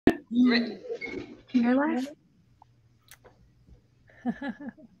You're live.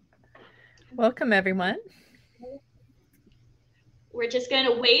 Welcome, everyone. We're just going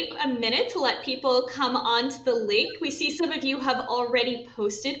to wait a minute to let people come onto the link. We see some of you have already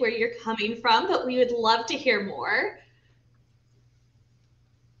posted where you're coming from, but we would love to hear more.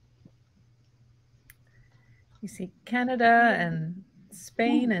 You see Canada and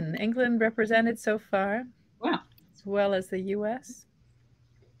Spain and England represented so far. Wow. As well as the US.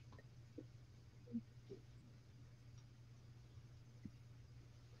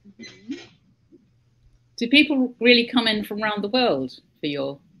 Do people really come in from around the world for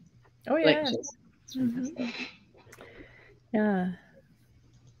your lectures? Mm-hmm. Yeah.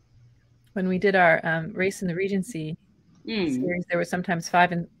 When we did our Race in the Regency series, there were sometimes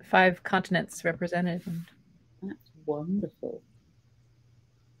five continents represented. That's wonderful.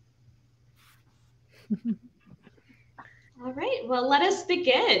 All right, well, let us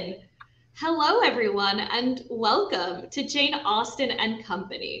begin. Hello, everyone, and welcome to Jane Austen and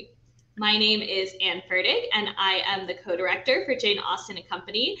Company. My name is Anne Ferdig, and I am the co-director for Jane Austen and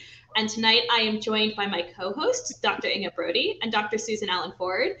Company. And tonight I am joined by my co-hosts, Dr. Inga Brody and Dr. Susan Allen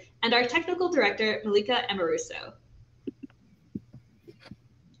Ford, and our technical director, Malika Emeruso.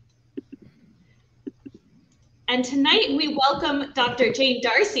 And tonight we welcome Dr. Jane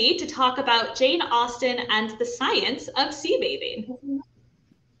Darcy to talk about Jane Austen and the science of sea bathing.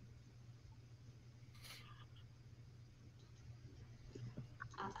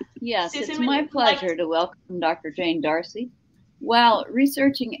 Yes, Susan, it's my pleasure to welcome Dr. Jane Darcy. While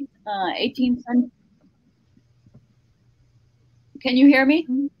researching 18th century... Can you hear me?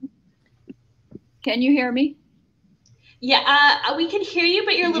 Can you hear me? Yeah, we can hear you,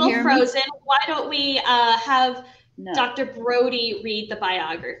 but you're a little frozen. Why don't we have Dr. Brody read the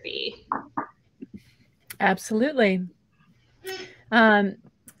biography? Absolutely.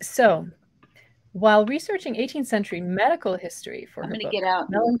 So, while researching 18th century medical history for her book,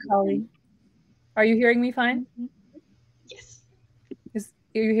 Melancholy. Are you hearing me fine? Yes. Are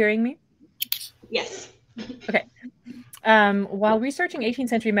you hearing me? Yes. Okay. While researching 18th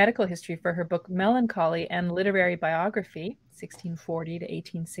century medical history for her book Melancholy and Literary Biography, 1640 to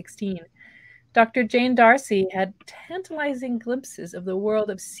 1816, Dr. Jane Darcy had tantalizing glimpses of the world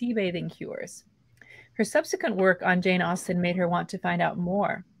of sea bathing cures. Her subsequent work on Jane Austen made her want to find out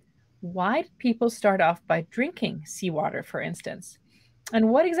more. Why did people start off by drinking seawater, for instance?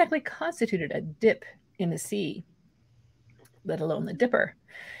 And what exactly constituted a dip in the sea, let alone the dipper?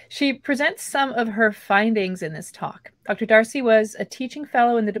 She presents some of her findings in this talk. Dr. Darcy was a teaching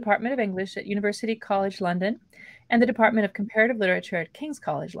fellow in the Department of English at University College London and the Department of Comparative Literature at King's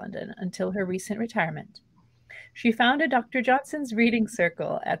College London until her recent retirement. She founded Dr. Johnson's Reading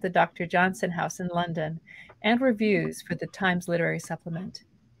Circle at the Dr. Johnson House in London and reviews for the Times Literary Supplement.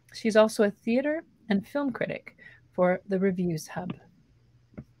 She's also a theater and film critic for the Reviews Hub.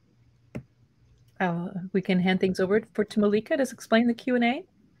 We can hand things over to Malika to explain the Q&A.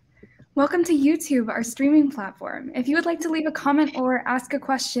 Welcome to YouTube, our streaming platform. If you would like to leave a comment or ask a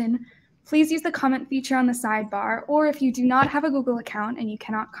question, please use the comment feature on the sidebar, or if you do not have a Google account and you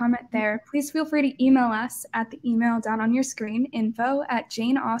cannot comment there, please feel free to email us at the email down on your screen,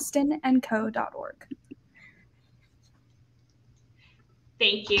 info@janeaustenandco.org.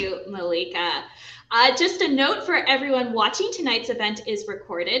 Thank you, Malika. Just a note for everyone watching, tonight's event is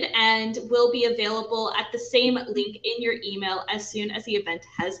recorded and will be available at the same link in your email as soon as the event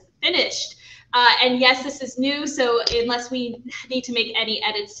has finished. And yes, this is new, so unless we need to make any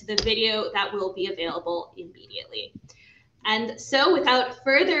edits to the video, that will be available immediately. And so without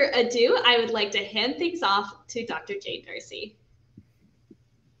further ado, I would like to hand things off to Dr. Jane Darcy.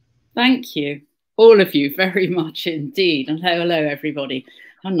 Thank you, all of you, very much indeed. And hello, everybody.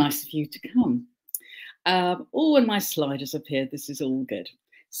 How nice of you to come. And my slide has appeared. This is all good.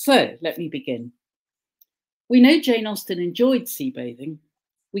 So let me begin. We know Jane Austen enjoyed sea bathing.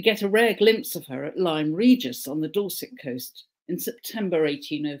 We get a rare glimpse of her at Lyme Regis on the Dorset coast in September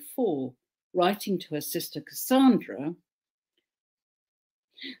 1804, writing to her sister Cassandra,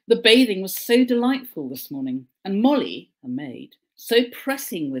 "The bathing was so delightful this morning, and Molly, a maid, so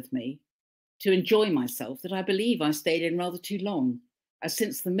pressing with me to enjoy myself that I believe I stayed in rather too long, as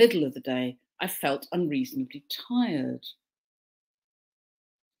since the middle of the day I felt unreasonably tired."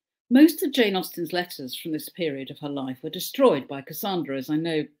 Most of Jane Austen's letters from this period of her life were destroyed by Cassandra, as I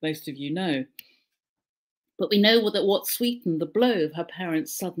know most of you know. But we know that what sweetened the blow of her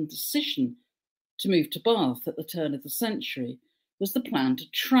parents' sudden decision to move to Bath at the turn of the century was the plan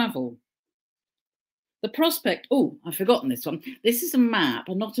to travel. The prospect, oh, I've forgotten this one. This is a map,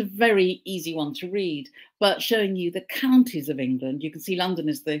 and not a very easy one to read, but showing you the counties of England. You can see London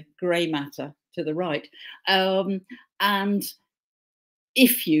is the grey matter to the right. And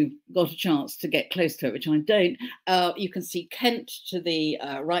if you got a chance to get close to it, which I don't, you can see Kent to the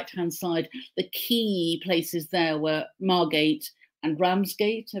right-hand side. The key places there were Margate and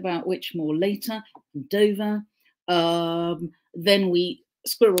Ramsgate, about which more later, Dover. Then we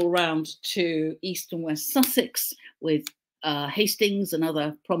squirrel round to east and west Sussex with Hastings and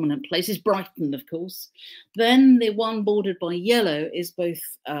other prominent places, Brighton, of course. Then the one bordered by yellow is both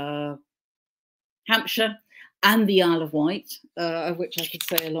Hampshire and the Isle of Wight, of which I could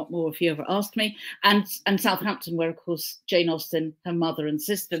say a lot more if you ever asked me, and Southampton, where, of course, Jane Austen, her mother and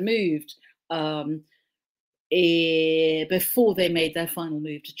sister moved before they made their final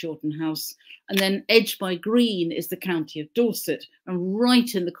move to Georgian House. And then edged by green is the county of Dorset, and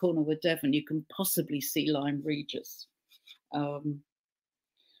right in the corner with Devon, you can possibly see Lyme Regis.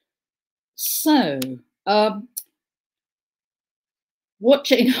 What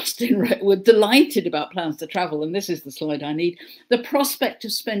Jane Austen wrote, were delighted about plans to travel, and this is the slide I need. The prospect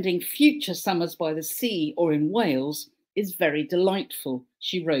of spending future summers by the sea or in Wales is very delightful,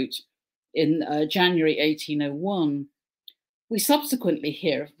 she wrote in January 1801. We subsequently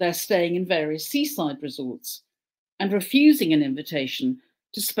hear of their staying in various seaside resorts and refusing an invitation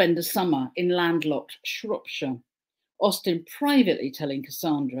to spend a summer in landlocked Shropshire. Austen privately telling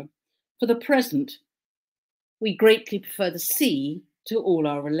Cassandra, for the present, we greatly prefer the sea to all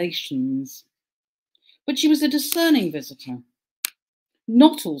our relations. But she was a discerning visitor.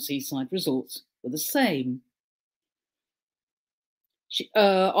 Not all seaside resorts were the same.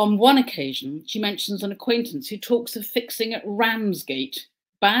 On one occasion, she mentions an acquaintance who talks of fixing at Ramsgate.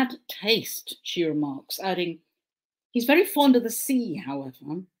 Bad taste, she remarks, adding, he's very fond of the sea,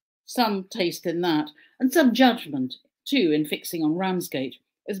 however. Some taste in that, and some judgment, too, in fixing on Ramsgate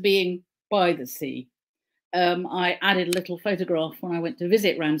as being by the sea. I added a little photograph when I went to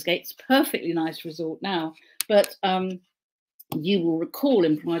visit Ramsgate. It's a perfectly nice resort now, but you will recall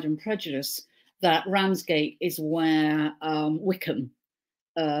in Pride and Prejudice that Ramsgate is where Wickham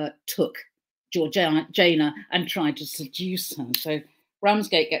took Georgiana and tried to seduce her. So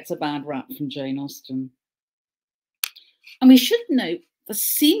Ramsgate gets a bad rap from Jane Austen. And we should note the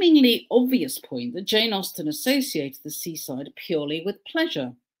seemingly obvious point that Jane Austen associated the seaside purely with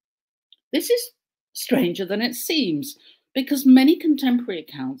pleasure. This is stranger than it seems, because many contemporary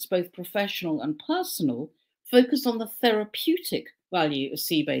accounts, both professional and personal, focus on the therapeutic value of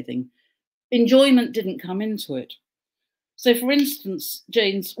sea bathing. Enjoyment didn't come into it. So, for instance,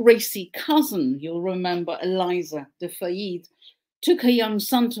 Jane's racy cousin, you'll remember Eliza de Faïd, took her young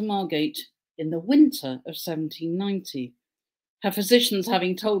son to Margate in the winter of 1790. Her physicians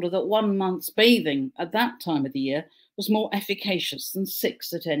having told her that 1 month's bathing at that time of the year was more efficacious than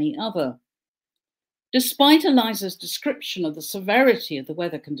 6 at any other. Despite Eliza's description of the severity of the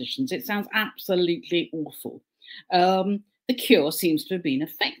weather conditions, it sounds absolutely awful. The cure seems to have been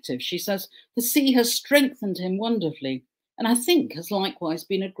effective. She says, the sea has strengthened him wonderfully, and I think has likewise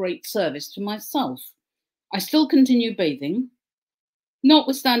been a great service to myself. I still continue bathing,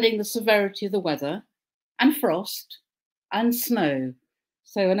 notwithstanding the severity of the weather, and frost, and snow.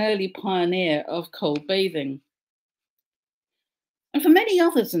 So an early pioneer of cold bathing. And for many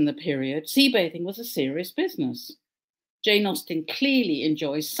others in the period, sea bathing was a serious business. Jane Austen clearly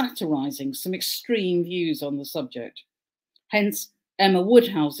enjoys satirising some extreme views on the subject. Hence, Emma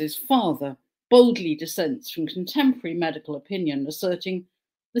Woodhouse's father boldly dissents from contemporary medical opinion, asserting,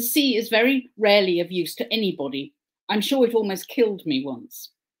 the sea is very rarely of use to anybody. I'm sure it almost killed me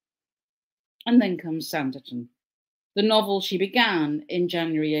once. And then comes Sanditon, the novel she began in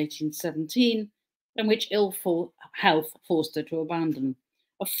January 1817, and which ill health forced her to abandon,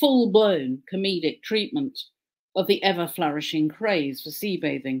 a full-blown comedic treatment of the ever-flourishing craze for sea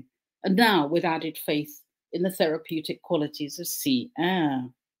bathing, and now with added faith in the therapeutic qualities of sea air.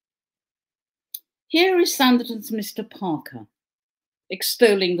 Here is Sanditon's Mr. Parker,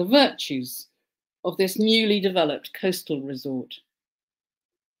 extolling the virtues of this newly developed coastal resort.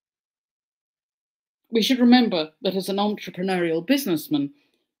 We should remember that as an entrepreneurial businessman,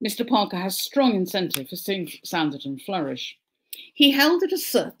 Mr. Parker has strong incentive for seeing Sanditon flourish. He held it as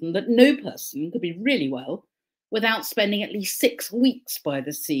certain that no person could be really well without spending at least 6 weeks by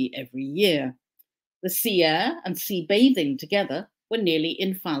the sea every year. The sea air and sea bathing together were nearly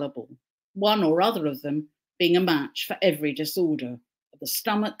infallible, one or other of them being a match for every disorder of the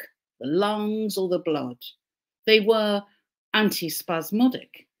stomach, the lungs, or the blood. They were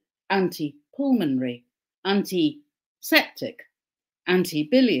antispasmodic, anti-pulmonary, antiseptic,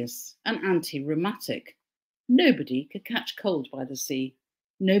 anti-bilious, and anti-rheumatic, Nobody could catch cold by the sea.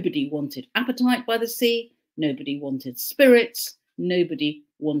 Nobody wanted appetite by the sea. Nobody wanted spirits. Nobody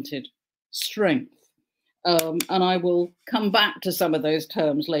wanted strength. And I will come back to some of those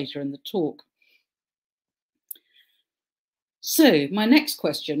terms later in the talk. So my next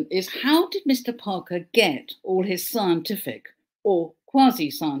question is, how did Mr. Parker get all his scientific or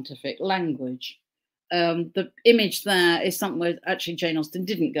quasi-scientific language? The image there is somewhere actually Jane Austen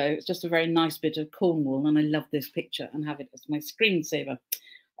didn't go. It's just a very nice bit of Cornwall, and I love this picture and have it as my screensaver.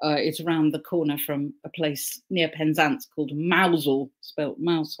 It's around the corner from a place near Penzance called Mousehole, spelt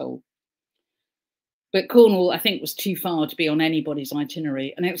Mousehole. But Cornwall, I think, was too far to be on anybody's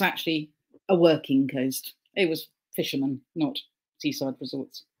itinerary, and it was actually a working coast. It was fishermen, not seaside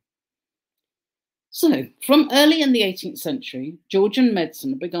resorts. So, from early in the 18th century, Georgian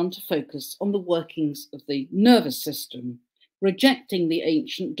medicine began to focus on the workings of the nervous system, rejecting the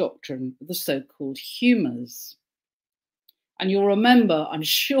ancient doctrine of the so-called humours. And you'll remember, I'm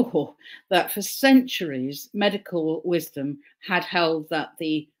sure, that for centuries, medical wisdom had held that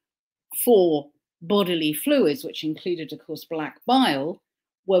the 4 bodily fluids, which included, of course, black bile,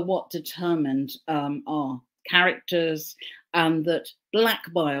 were what determined our characters, and that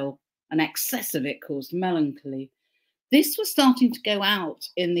black bile, an excess of it, caused melancholy. This was starting to go out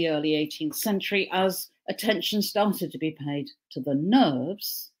in the early 18th century as attention started to be paid to the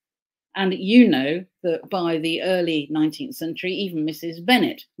nerves. And you know that by the early 19th century, even Mrs.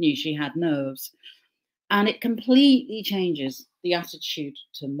 Bennet knew she had nerves. And it completely changes the attitude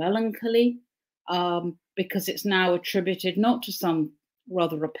to melancholy, because it's now attributed not to some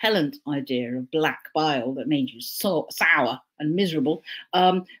rather repellent idea of black bile that made you sour and miserable,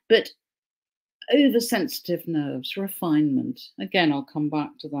 but oversensitive nerves, refinement. Again, I'll come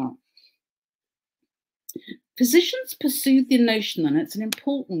back to that. Physicians pursued the notion, and it's an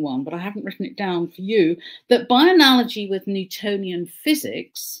important one, but I haven't written it down for you, that by analogy with Newtonian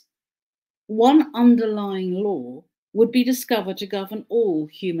physics, one underlying law would be discovered to govern all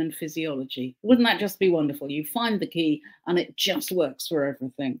human physiology. Wouldn't that just be wonderful? You find the key and it just works for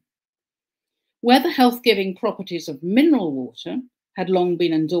everything. Where the health-giving properties of mineral water had long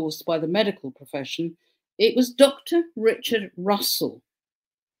been endorsed by the medical profession, it was Dr. Richard Russell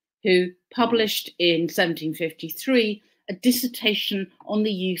who published in 1753 a dissertation on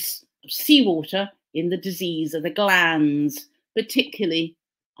the use of seawater in the disease of the glands, particularly,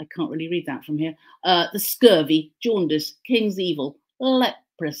 I can't really read that from here, the scurvy, jaundice, king's evil,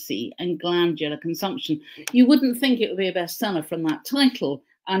 leprosy, and glandular consumption. You wouldn't think it would be a bestseller from that title,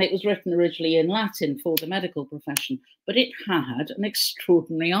 and it was written originally in Latin for the medical profession, but it had an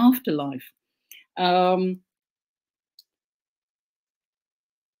extraordinary afterlife.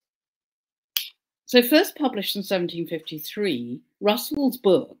 So first published in 1753, Russell's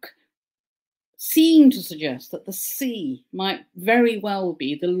book seemed to suggest that the sea might very well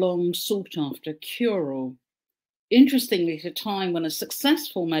be the long sought after cure-all. Interestingly, at a time when a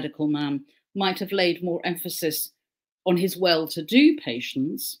successful medical man might have laid more emphasis on his well-to-do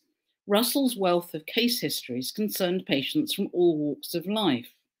patients, Russell's wealth of case histories concerned patients from all walks of life.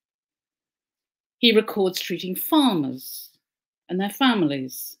 He records treating farmers and their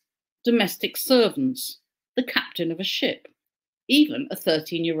families, domestic servants, the captain of a ship, even a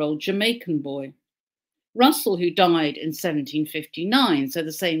 13-year-old Jamaican boy. Russell, who died in 1759, so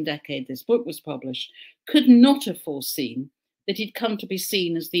the same decade this book was published, could not have foreseen that he'd come to be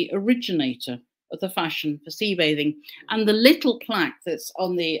seen as the originator of the fashion for sea bathing. And the little plaque that's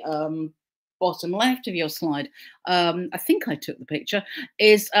on the bottom left of your slide, I think I took the picture,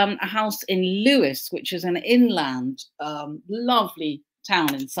 is a house in Lewes, which is an inland, lovely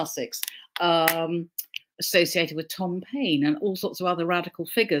town in Sussex, associated with Tom Paine and all sorts of other radical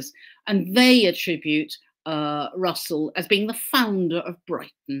figures. And they attribute Russell as being the founder of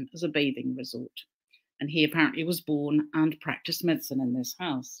Brighton as a bathing resort. And he apparently was born and practiced medicine in this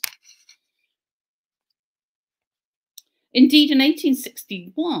house. Indeed, in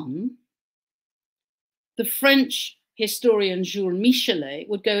 1861, the French historian Jules Michelet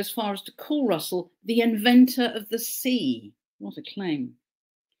would go as far as to call Russell the inventor of the sea. What a claim.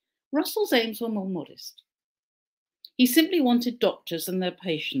 Russell's aims were more modest. He simply wanted doctors and their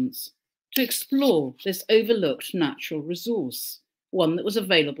patients to explore this overlooked natural resource, one that was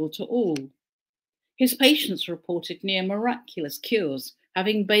available to all. His patients reported near miraculous cures,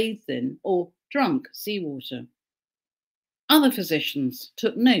 having bathed in or drunk seawater. Other physicians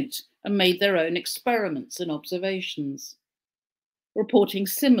took note and made their own experiments and observations, reporting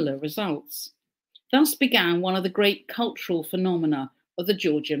similar results. Thus began one of the great cultural phenomena of the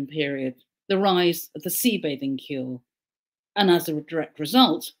Georgian period, the rise of the sea bathing cure, and as a direct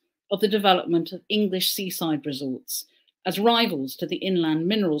result, of the development of English seaside resorts as rivals to the inland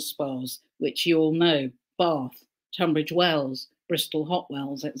mineral spas, which you all know, Bath, Tunbridge Wells, Bristol Hot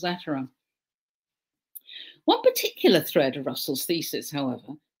Wells, etc. One particular thread of Russell's thesis,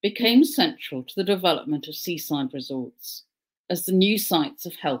 however, became central to the development of seaside resorts as the new sites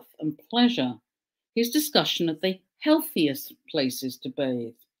of health and pleasure, his discussion of the healthiest places to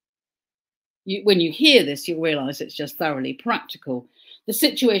bathe. When you hear this, you'll realise it's just thoroughly practical. The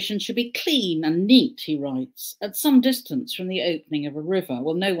situation should be clean and neat, he writes, at some distance from the opening of a river.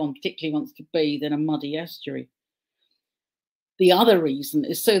 Well, no one particularly wants to bathe in a muddy estuary. The other reason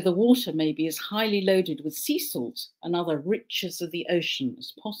is so the water may be as highly loaded with sea salt and other riches of the ocean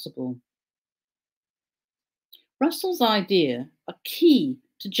as possible. Russell's idea are key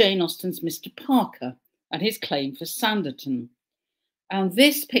to Jane Austen's Mr Parker and his claim for Sanditon. And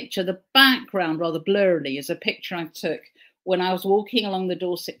this picture, the background rather blurrily, is a picture I took when I was walking along the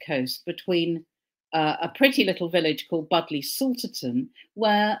Dorset coast between a pretty little village called Budleigh Salterton,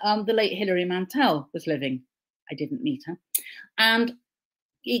 where the late Hilary Mantel was living. I didn't meet her. And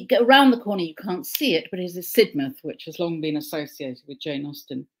around the corner, you can't see it, but it is Sidmouth, which has long been associated with Jane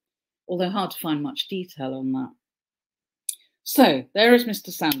Austen, although hard to find much detail on that. So there is Mr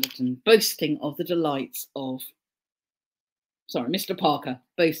Sanditon boasting of the delights of, Mr Parker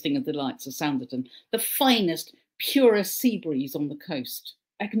boasting of the delights of Sanditon, the finest, purest sea breeze on the coast,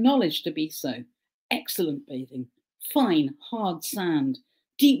 acknowledged to be so, excellent bathing, fine, hard sand,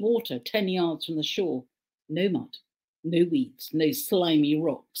 deep water 10 yards from the shore, no mud, no weeds, no slimy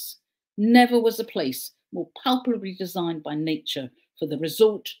rocks. Never was a place more palpably designed by nature for the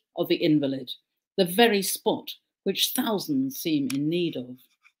resort of the invalid, the very spot which thousands seem in need of.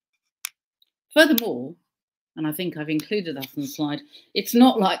 Furthermore, and I think I've included that on the slide, it's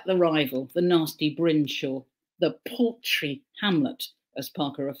not like the rival, the nasty Brinshaw, the paltry hamlet, as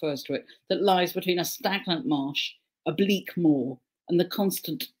Parker refers to it, that lies between a stagnant marsh, a bleak moor, and the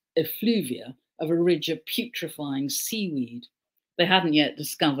constant effluvia of a ridge of putrefying seaweed. They hadn't yet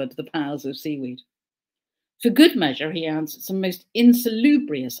discovered the powers of seaweed. For good measure, he adds, it's a most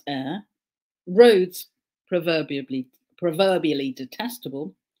insalubrious air, roads proverbially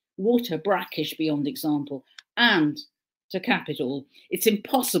detestable, water brackish beyond example, and, to cap it all, it's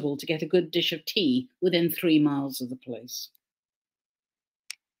impossible to get a good dish of tea within 3 miles of the place.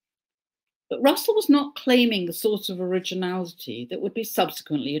 But Russell was not claiming the sort of originality that would be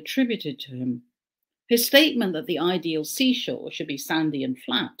subsequently attributed to him. His statement that the ideal seashore should be sandy and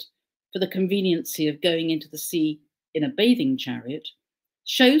flat for the conveniency of going into the sea in a bathing chariot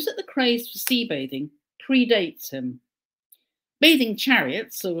shows that the craze for sea bathing predates him. Bathing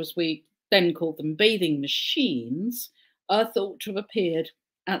chariots, or as we then called them, bathing machines, are thought to have appeared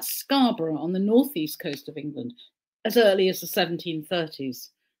at Scarborough on the northeast coast of England as early as the 1730s.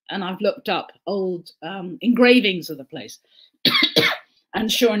 And I've looked up old engravings of the place. And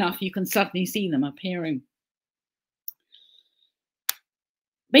sure enough, you can suddenly see them appearing.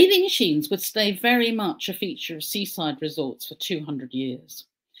 Bathing machines would stay very much a feature of seaside resorts for 200 years.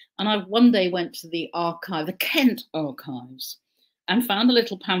 And I one day went to the archive, the Kent archives, and found a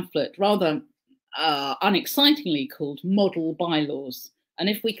little pamphlet, rather unexcitingly called Model Bylaws. And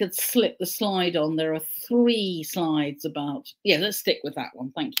if we could slip the slide on, there are 3 slides about, let's stick with that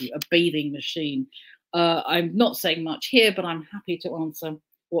one, thank you, a bathing machine. I'm not saying much here, but I'm happy to answer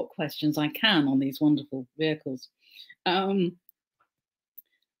what questions I can on these wonderful vehicles. I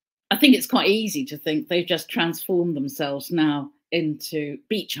think it's quite easy to think they've just transformed themselves now into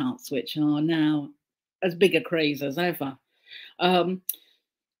beach huts, which are now as big a craze as ever. In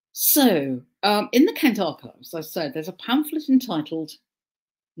the Kent archives, as I said, there's a pamphlet entitled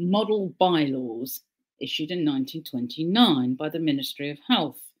Model Bylaws, issued in 1929 by the Ministry of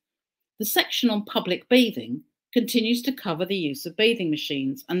Health. The section on public bathing continues to cover the use of bathing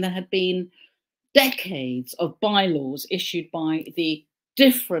machines, and there had been decades of bylaws issued by the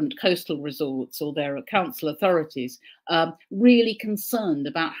different coastal resorts or their council authorities, really concerned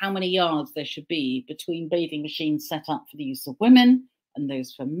about how many yards there should be between bathing machines set up for the use of women and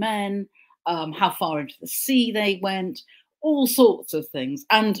those for men, how far into the sea they went, all sorts of things,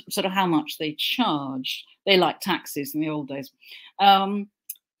 and sort of how much they charged. They liked taxis in the old days.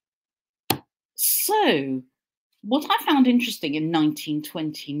 So what I found interesting in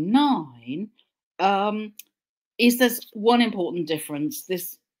 1929 is there's one important difference.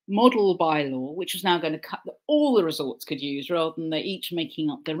 This model bylaw, which was now going to cut that all the resorts could use rather than they each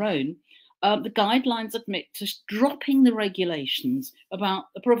making up their own, the guidelines admit to dropping the regulations about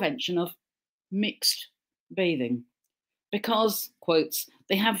the prevention of mixed bathing because, quotes,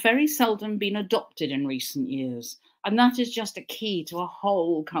 they have very seldom been adopted in recent years And that is just a key to a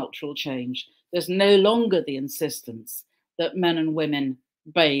whole cultural change. There's no longer the insistence that men and women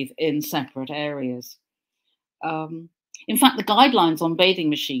bathe in separate areas. In fact, the guidelines on bathing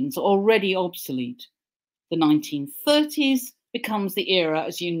machines are already obsolete. The 1930s becomes the era,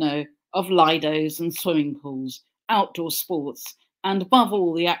 as you know, of lidos and swimming pools, outdoor sports, and above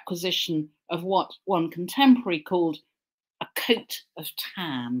all, the acquisition of what one contemporary called a coat of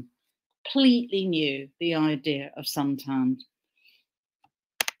tan. Completely new, the idea of suntan.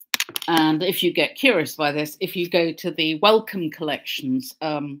 And if you get curious by this, if you go to the Welcome Collections,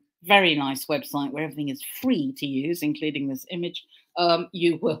 very nice website where everything is free to use, including this image,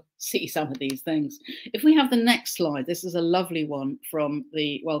 you will see some of these things. If we have the next slide, this is a lovely one from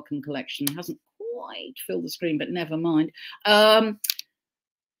the Welcome Collection. It hasn't quite filled the screen, but never mind.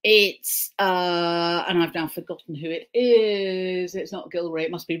 It's, and I've now forgotten who it is. It's not Gilray,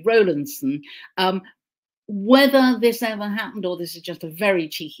 it must be Rowlandson. Whether this ever happened or this is just a very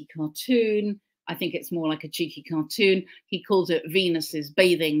cheeky cartoon, I think it's more like a cheeky cartoon. He calls it Venus's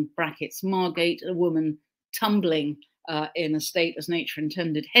Bathing (brackets Margate), a woman tumbling in a state as nature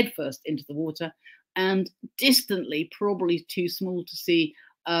intended, headfirst into the water. And distantly, probably too small to see,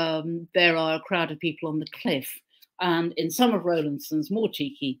 there are a crowd of people on the cliff. And in some of Rowlandson's more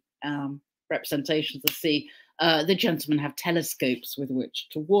cheeky representations of the sea, the gentlemen have telescopes with which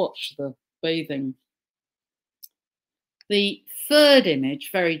to watch the bathing. The third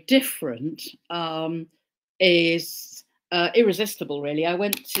image, very different, is irresistible, really. I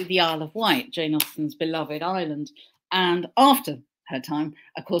went to the Isle of Wight, Jane Austen's beloved island, and after her time,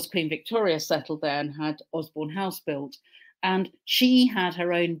 of course, Queen Victoria settled there and had Osborne House built, and she had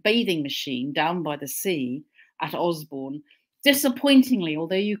her own bathing machine down by the sea at Osborne. Disappointingly,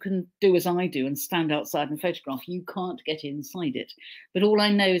 although you can do as I do and stand outside and photograph, you can't get inside it. But all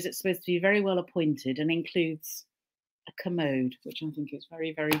I know is it's supposed to be very well appointed and includes a commode, which I think is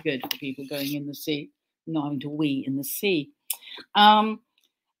very, very good for people going in the sea, not having to wee in the sea.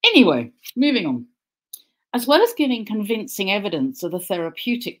 Anyway, moving on. As well as giving convincing evidence of the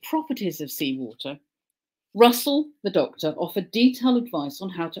therapeutic properties of seawater, Russell, the doctor, offered detailed advice on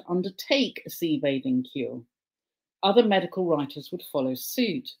how to undertake a sea bathing cure. Other medical writers would follow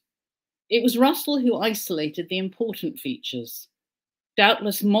suit. It was Russell who isolated the important features,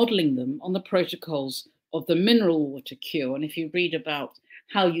 doubtless modelling them on the protocols of the mineral water cure. And if you read about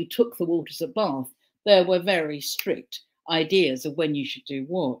how you took the waters at Bath, there were very strict ideas of when you should do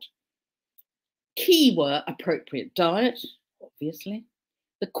what. Key were appropriate diet, obviously,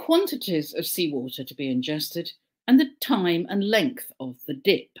 the quantities of seawater to be ingested, and the time and length of the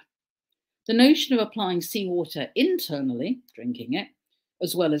dip. The notion of applying seawater internally, drinking it,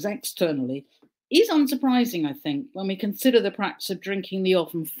 as well as externally, is unsurprising, I think, when we consider the practice of drinking the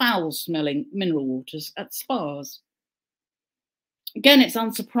often foul-smelling mineral waters at spas. Again, it's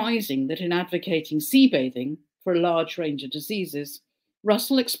unsurprising that in advocating sea bathing for a large range of diseases,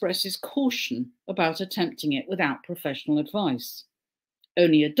 Russell expresses caution about attempting it without professional advice.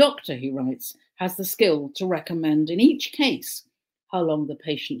 Only a doctor, he writes, has the skill to recommend in each case how long the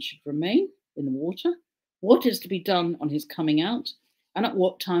patient should remain in the water, what is to be done on his coming out, and at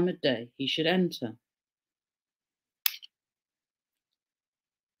what time of day he should enter.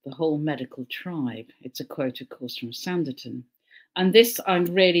 The whole medical tribe. It's a quote, of course, from Sanditon. And this, I'm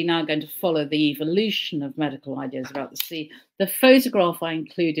really now going to follow the evolution of medical ideas about the sea. The photograph I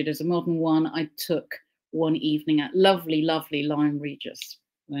included is a modern one I took one evening at lovely, lovely Lyme Regis,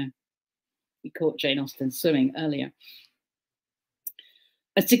 where we caught Jane Austen swimming earlier.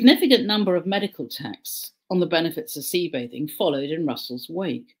 A significant number of medical texts on the benefits of sea bathing followed in Russell's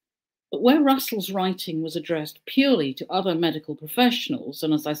wake. But where Russell's writing was addressed purely to other medical professionals,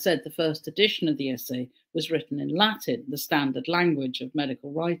 and as I said, the first edition of the essay was written in Latin, the standard language of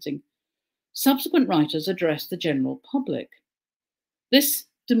medical writing, subsequent writers addressed the general public. This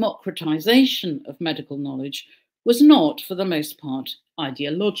democratization of medical knowledge was not, for the most part,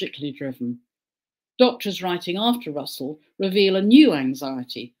 ideologically driven. Doctors writing after Russell reveal a new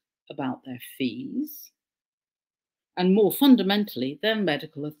anxiety about their fees and, more fundamentally, their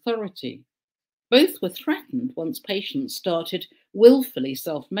medical authority. Both were threatened once patients started willfully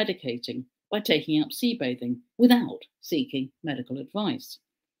self-medicating by taking up sea bathing without seeking medical advice.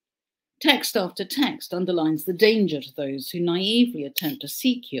 Text after text underlines the danger to those who naively attempt a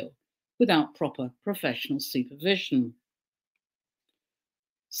sea cure without proper professional supervision.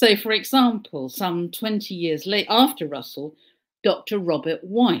 So, for example, some 20 years after Russell, Dr. Robert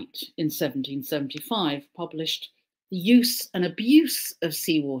White in 1775 published The Use and Abuse of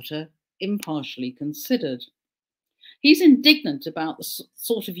Seawater Impartially Considered. He's indignant about the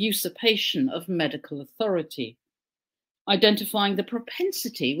sort of usurpation of medical authority. identifying the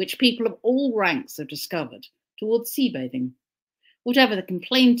propensity which people of all ranks have discovered towards sea bathing. Whatever the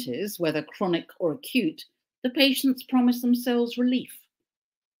complaint is, whether chronic or acute, the patients promise themselves relief.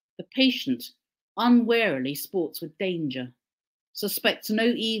 The patient unwarily sports with danger, suspects no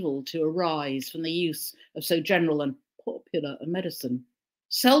evil to arise from the use of so general and popular a medicine,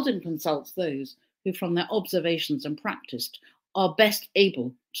 seldom consults those who from their observations and practice are best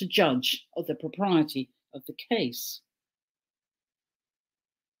able to judge of the propriety of the case.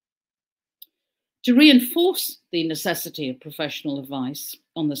 To reinforce the necessity of professional advice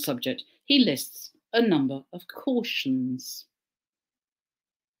on the subject, he lists a number of cautions.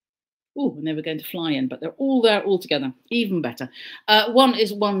 Oh, and they were going to fly in, but they're all there all together, even better. One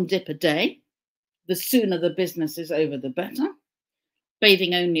is 1 dip a day. The sooner the business is over, the better.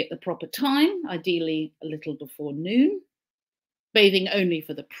 Bathing only at the proper time, ideally a little before noon. Bathing only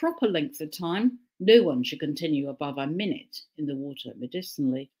for the proper length of time. No one should continue above a minute in the water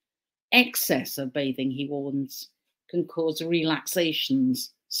medicinally. Excess of bathing, he warns, can cause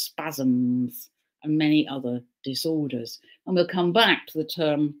relaxations, spasms, and many other disorders. And we'll come back to the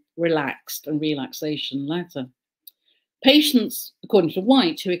term relaxed and relaxation later. Patients, according to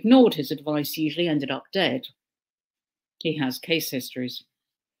White, who ignored his advice usually ended up dead. He has case histories.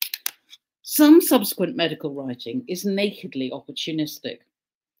 Some subsequent medical writing is nakedly opportunistic.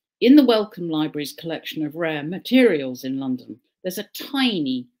 In the Wellcome Library's collection of rare materials in London, there's a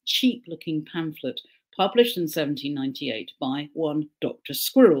tiny, cheap-looking pamphlet published in 1798 by one Dr.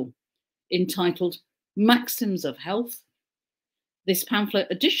 Squirrel, entitled Maxims of Health. This pamphlet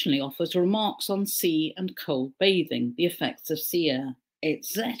additionally offers remarks on sea and cold bathing, the effects of sea air,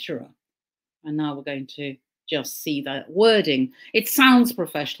 etc. And now we're going to just see that wording. It sounds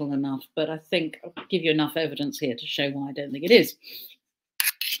professional enough, but I think I'll give you enough evidence here to show why I don't think it is.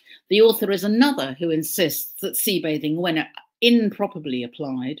 The author is another who insists that sea bathing, when improperly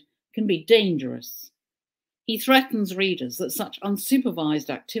applied, can be dangerous. He threatens readers that such unsupervised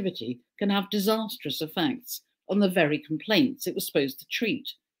activity can have disastrous effects on the very complaints it was supposed to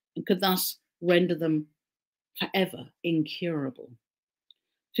treat, and could thus render them forever incurable.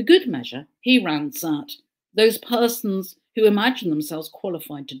 For good measure, he rants at those persons who imagine themselves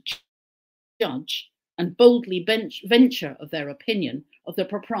qualified to judge and boldly venture of their opinion of the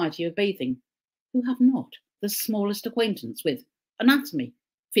propriety of bathing, who have not the smallest acquaintance with anatomy,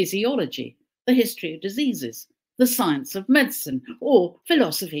 physiology, the history of diseases, the science of medicine, or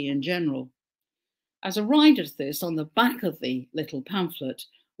philosophy in general. As a rider to this, on the back of the little pamphlet,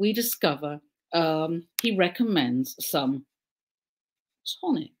 we discover he recommends some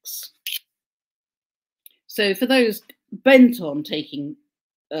tonics. So for those bent on taking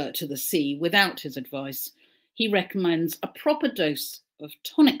to the sea without his advice, he recommends a proper dose of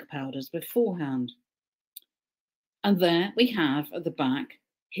tonic powders beforehand. And there we have at the back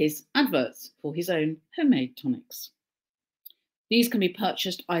his adverts for his own homemade tonics. These can be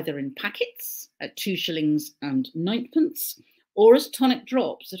purchased either in packets at 2 shillings and 9pence, or as tonic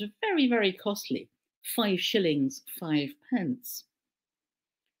drops that are very, very costly, 5 shillings, 5 pence.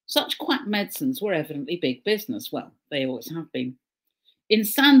 Such quack medicines were evidently big business. Well, they always have been. In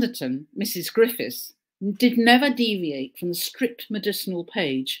Sanditon, Mrs. Griffiths did never deviate from the strict medicinal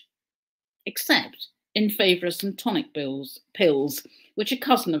page, except in favour of some tonic pills, which a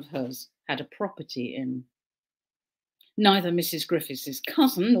cousin of hers had a property in. Neither Mrs. Griffiths'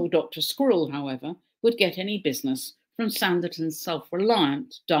 cousin nor Dr. Squirrel, however, would get any business from Sanditon's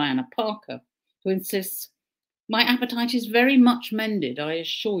self-reliant Diana Parker, who insists, "My appetite is very much mended, I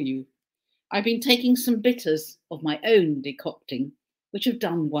assure you. I've been taking some bitters of my own decocting, which have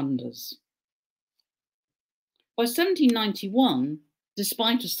done wonders." By 1791,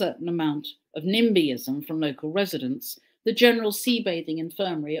 despite a certain amount of NIMBYism from local residents, the General Seabathing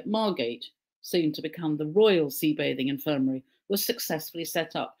Infirmary at Margate, soon to become the Royal Seabathing Infirmary, was successfully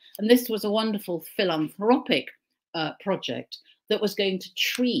set up. And this was a wonderful philanthropic project that was going to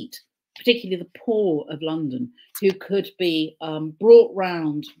treat particularly the poor of London, who could be brought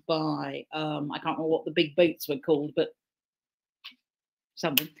round by, I can't remember what the big boats were called, but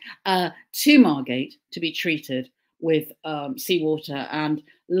something, to Margate to be treated with seawater, and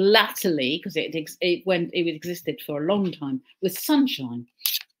latterly, because it existed for a long time, with sunshine.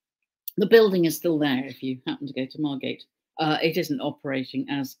 The building is still there if you happen to go to Margate. It isn't operating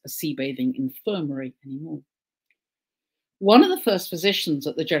as a seabathing infirmary anymore. One of the first physicians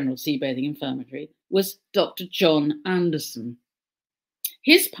at the General Seabathing Infirmary was Dr. John Anderson.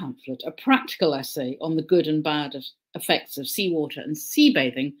 His pamphlet, A Practical Essay on the Good and Bad Effects of Seawater and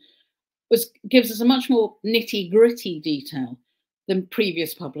Seabathing, gives us a much more nitty-gritty detail than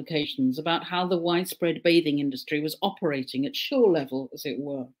previous publications about how the widespread bathing industry was operating at shore level, as it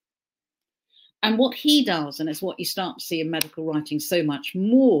were. And what he does, and it's what you start to see in medical writing so much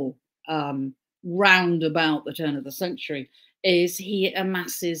more round about the turn of the century, is he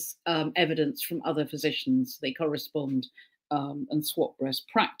amasses evidence from other physicians. They correspond and swap best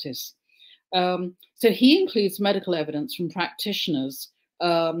practice. So he includes medical evidence from practitioners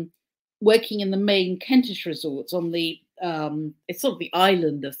working in the main Kentish resorts on the, it's sort of the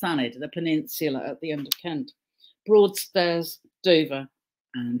island of Thanet, the peninsula at the end of Kent, Broadstairs, Dover,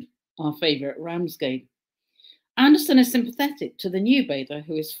 and our favourite Ramsgate. Anderson is sympathetic to the new bather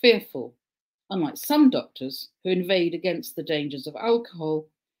who is fearful. Unlike some doctors who invade against the dangers of alcohol,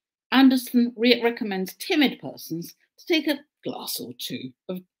 Anderson recommends timid persons to take a glass or two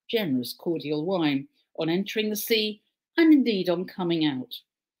of generous cordial wine on entering the sea and indeed on coming out.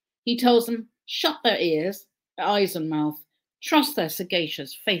 He tells them, shut their ears, eyes and mouth, trust their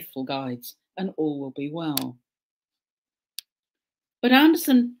sagacious, faithful guides, and all will be well. But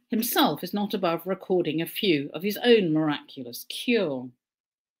Anderson himself is not above recording a few of his own miraculous cure.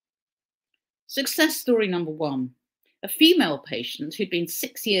 Success story number 1. A female patient who'd been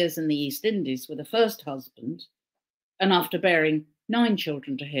 6 years in the East Indies with a first husband, and after bearing 9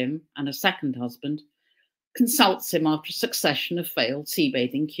 children to him and a second husband, consults him after a succession of failed sea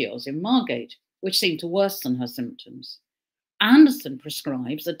bathing cures in Margate, which seemed to worsen her symptoms. Anderson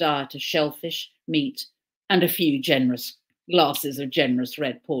prescribes a diet of shellfish, meat, and a few generous glasses of generous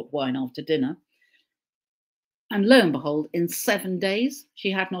red port wine after dinner. And lo and behold, in 7 days,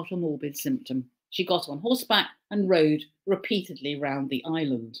 she had not a morbid symptom. She got on horseback and rode repeatedly round the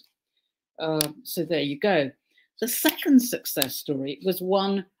island. So there you go. The second success story was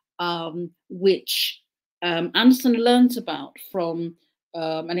one which Anderson learnt about from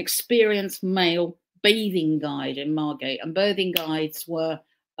an experienced male bathing guide in Margate. And bathing guides were,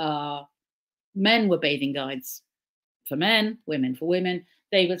 men were bathing guides for men, women for women.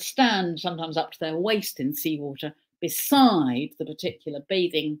 They would stand sometimes up to their waist in seawater beside the particular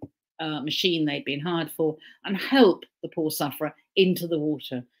bathing machine they'd been hired for and help the poor sufferer into the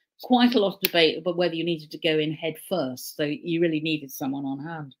water. Quite a lot of debate about whether you needed to go in head first, so you really needed someone on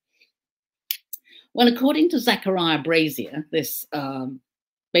hand. Well, according to Zechariah Brazier, this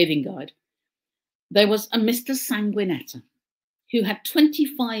bathing guide, there was a Mr Sanguinetta who had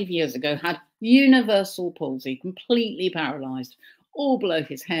 25 years ago had universal palsy, completely paralysed. All below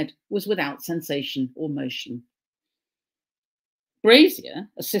his head was without sensation or motion. Brazier,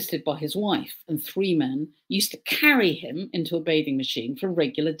 assisted by his wife and 3 men, used to carry him into a bathing machine for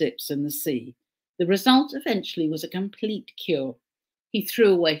regular dips in the sea. The result eventually was a complete cure. He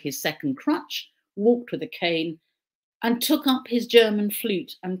threw away his second crutch, walked with a cane, and took up his German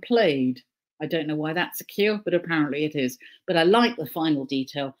flute and played. I don't know why that's a cure, but apparently it is. But I like the final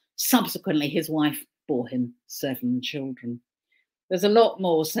detail. Subsequently, his wife bore him 7 children. There's a lot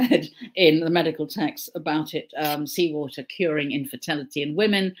more said in the medical text about it, seawater curing infertility in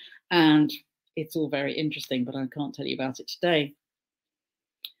women, and it's all very interesting, but I can't tell you about it today.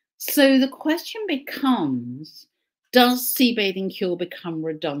 So the question becomes, does sea bathing cure become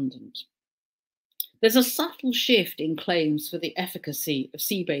redundant? There's a subtle shift in claims for the efficacy of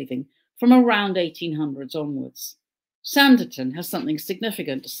sea bathing from around 1800s onwards. Sanditon has something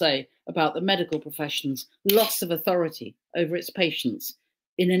significant to say about the medical profession's loss of authority over its patients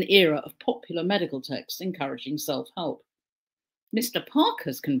in an era of popular medical texts encouraging self-help. Mr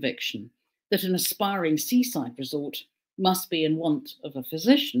Parker's conviction that an aspiring seaside resort must be in want of a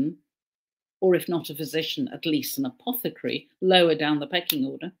physician, or if not a physician, at least an apothecary, lower down the pecking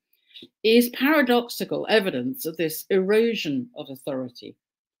order, is paradoxical evidence of this erosion of authority.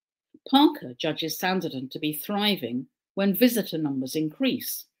 Parker judges Sanditon to be thriving when visitor numbers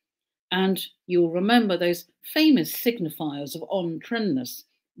increase. And you'll remember those famous signifiers of on-trendness,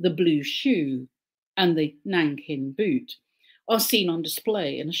 the blue shoe and the Nankin boot, are seen on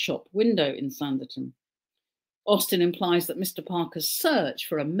display in a shop window in Sanditon. Austen implies that Mr Parker's search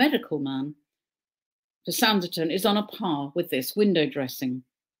for a medical man for Sanditon is on a par with this window dressing.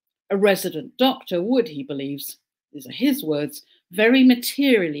 A resident doctor would, he believes, these are his words, very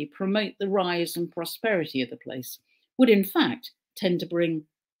materially promote the rise and prosperity of the place, would in fact tend to bring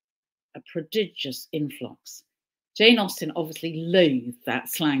a prodigious influx. Jane Austen obviously loathed that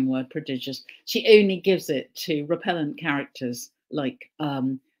slang word prodigious. She only gives it to repellent characters like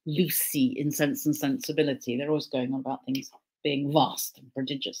Lucy in Sense and Sensibility. They're always going on about things being vast and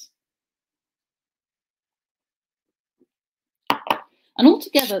prodigious. And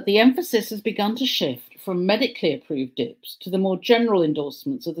altogether, the emphasis has begun to shift from medically approved dips to the more general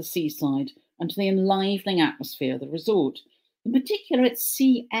endorsements of the seaside and to the enlivening atmosphere of the resort. In particular, it's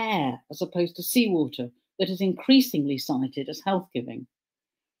sea air as opposed to seawater that is increasingly cited as health-giving.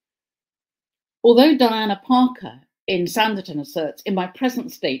 Although Diana Parker in Sanditon asserts, in my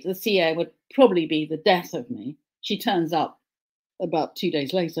present state, the sea air would probably be the death of me, she turns up about 2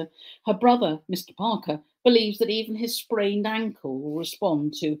 days later. Her brother, Mr. Parker, believes that even his sprained ankle will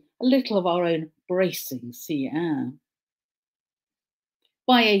respond to a little of our own bracing sea air.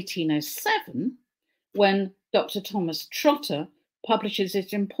 By 1807, when Dr. Thomas Trotter publishes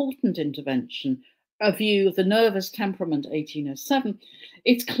his important intervention, A View of the Nervous Temperament, 1807,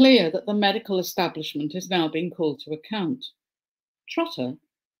 it's clear that the medical establishment is now being called to account. Trotter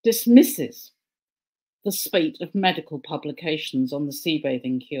dismisses the spate of medical publications on the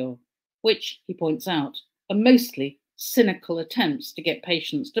seabathing cure, which, he points out, are mostly cynical attempts to get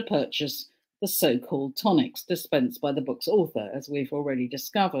patients to purchase the so-called tonics dispensed by the book's author, as we've already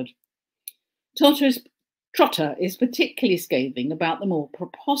discovered. Trotter is particularly scathing about the more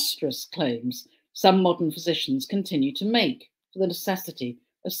preposterous claims some modern physicians continue to make for the necessity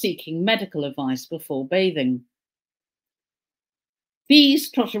of seeking medical advice before bathing.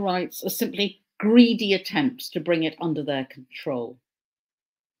 These, Trotter writes, are simply greedy attempts to bring it under their control.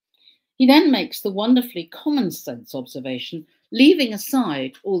 He then makes the wonderfully common sense observation, leaving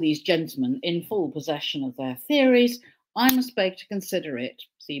aside all these gentlemen in full possession of their theories, I must beg to consider it,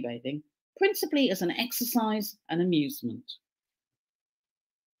 seabathing, principally as an exercise and amusement.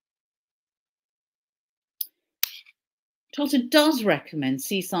 Trotter does recommend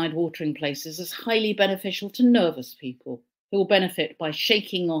seaside watering places as highly beneficial to nervous people who will benefit by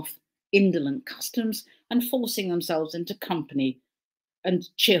shaking off indolent customs and forcing themselves into company and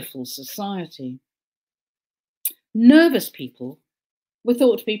cheerful society. Nervous people were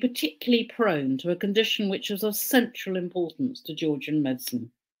thought to be particularly prone to a condition which was of central importance to Georgian medicine,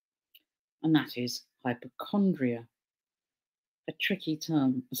 and that is hypochondria, a tricky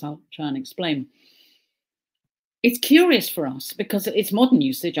term, as I'll try and explain. It's curious for us because its modern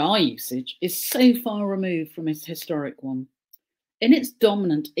usage, our usage, is so far removed from its historic one. In its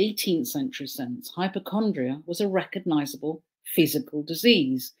dominant 18th century sense, hypochondria was a recognizable physical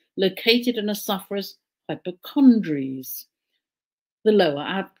disease located in a sufferer's hypochondries, the lower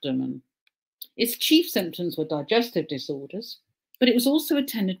abdomen. Its chief symptoms were digestive disorders, but it was also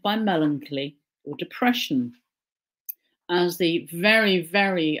attended by melancholy or depression. As the very,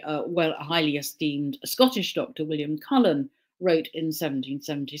 very highly esteemed Scottish doctor William Cullen wrote in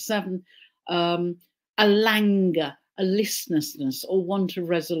 1777, a languor, a listlessness or want of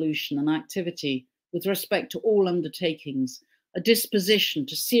resolution and activity with respect to all undertakings, a disposition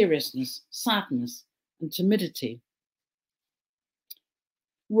to seriousness, sadness, and timidity.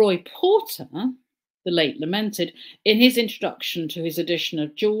 Roy Porter, the late lamented, in his introduction to his edition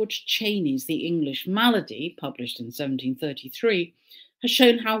of George Cheney's The English Malady, published in 1733, has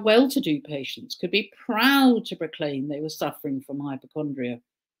shown how well-to-do patients could be proud to proclaim they were suffering from hypochondria,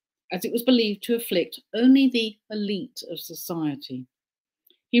 as it was believed to afflict only the elite of society.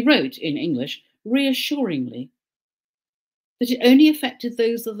 He wrote in English, reassuringly, that it only affected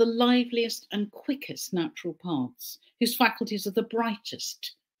those of the liveliest and quickest natural parts, whose faculties are the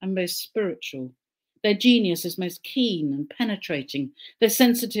brightest and most spiritual. Their genius is most keen and penetrating. They're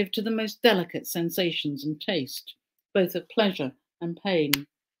sensitive to the most delicate sensations and taste, both of pleasure and pain.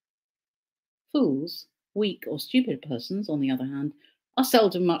 Fools, weak or stupid persons, on the other hand, are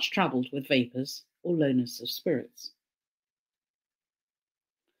seldom much troubled with vapours or lowness of spirits.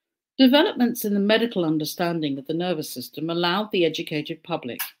 Developments in the medical understanding of the nervous system allowed the educated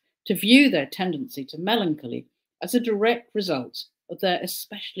public to view their tendency to melancholy as a direct result of their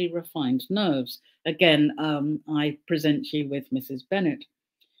especially refined nerves. Again, I present you with Mrs. Bennett.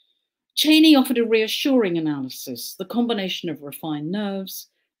 Cheney offered a reassuring analysis, the combination of refined nerves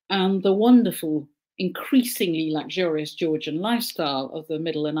and the wonderful, increasingly luxurious Georgian lifestyle of the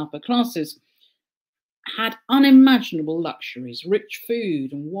middle and upper classes had unimaginable luxuries, rich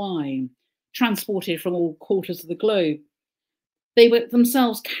food and wine, transported from all quarters of the globe. They were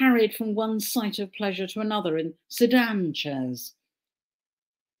themselves carried from one site of pleasure to another in sedan chairs.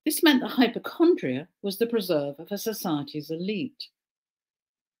 This meant that hypochondria was the preserve of a society's elite.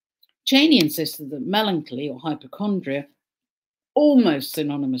 Cheney insisted that melancholy or hypochondria, almost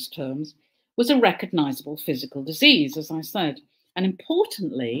synonymous terms, was a recognizable physical disease, as I said. And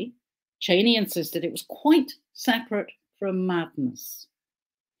importantly, Cheney insisted it was quite separate from madness.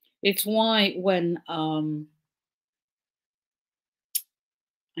 It's why when, I'm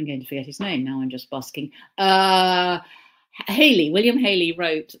going to forget his name now, I'm just busking, William Haley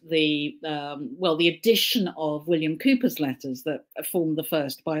wrote the edition of William Cooper's letters that formed the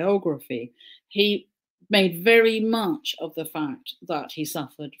first biography. He made very much of the fact that he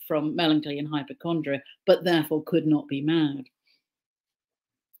suffered from melancholy and hypochondria, but therefore could not be mad.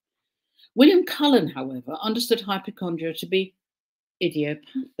 William Cullen, however, understood hypochondria to be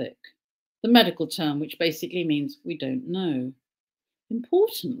idiopathic, the medical term which basically means we don't know.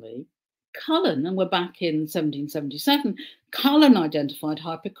 Importantly, Cullen, and we're back in 1777, Cullen identified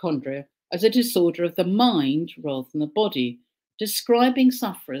hypochondria as a disorder of the mind rather than the body, describing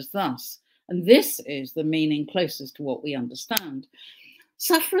sufferers thus, and this is the meaning closest to what we understand.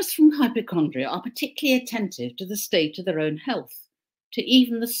 Sufferers from hypochondria are particularly attentive to the state of their own health, to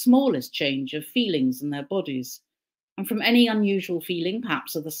even the smallest change of feelings in their bodies, and from any unusual feeling,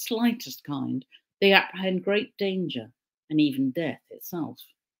 perhaps of the slightest kind, they apprehend great danger and even death itself.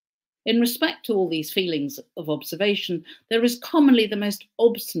 In respect to all these feelings of observation, there is commonly the most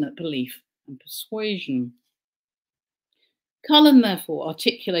obstinate belief and persuasion. Cullen, therefore,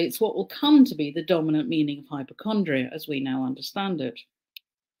 articulates what will come to be the dominant meaning of hypochondria as we now understand it.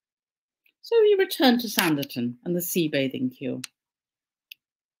 So we return to Sanditon and the Seabathing cure.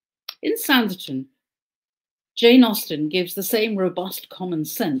 In Sanditon, Jane Austen gives the same robust common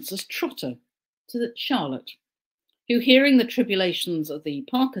sense as Trotter to Charlotte, who, hearing the tribulations of the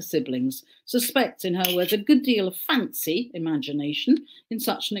Parker siblings, suspects in her words a good deal of fancy, imagination, in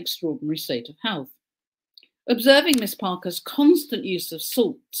such an extraordinary state of health. Observing Miss Parker's constant use of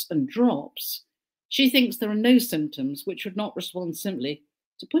salts and drops, she thinks there are no symptoms which would not respond simply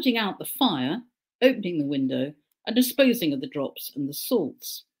to putting out the fire, opening the window, and disposing of the drops and the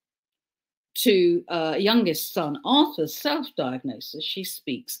salts. To youngest son Arthur's self-diagnosis, she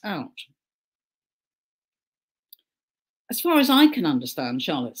speaks out. As far as I can understand,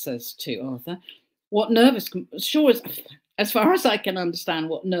 Charlotte says to Arthur, as far as I can understand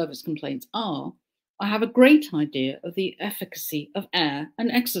what nervous complaints are, I have a great idea of the efficacy of air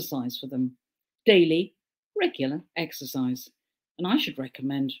and exercise for them. Daily, regular exercise. And I should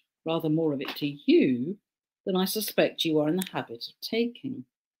recommend rather more of it to you than I suspect you are in the habit of taking.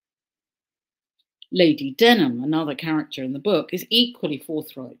 Lady Denham, another character in the book, is equally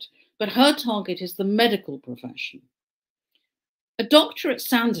forthright, but her target is the medical profession. A doctor at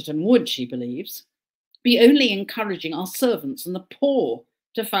Sanditon would, she believes, be only encouraging our servants and the poor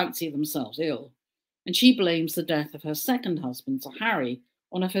to fancy themselves ill, and she blames the death of her second husband, Sir Harry,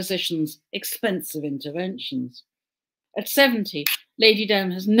 on a physician's expensive interventions. At 70, Lady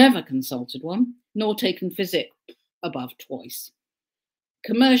Denham has never consulted one, nor taken physic above twice.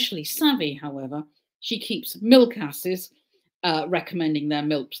 Commercially savvy, however, she keeps milk asses, recommending their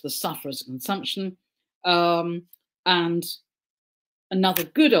milk to the sufferers of consumption, and another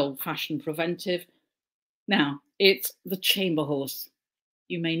good old-fashioned preventive. Now, it's the chamber horse.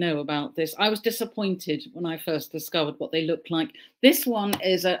 You may know about this. I was disappointed when I first discovered what they looked like. This one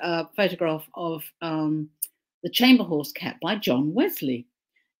is a photograph of the chamber horse kept by John Wesley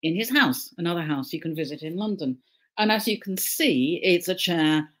in his house, another house you can visit in London. And as you can see, it's a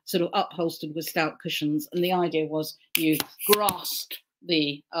chair sort of upholstered with stout cushions. And the idea was you grasped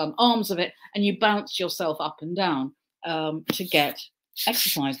the arms of it and you bounce yourself up and down to get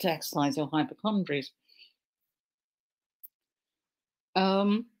exercise, to exercise your hypochondries.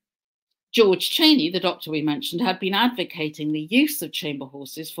 George Cheney, the doctor we mentioned, had been advocating the use of chamber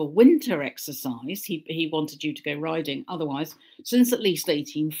horses for winter exercise. He wanted you to go riding otherwise, since at least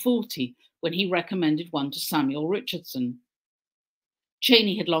 1840, when he recommended one to Samuel Richardson.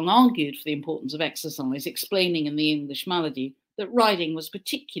 Cheney had long argued for the importance of exercise, explaining in The English Malady that riding was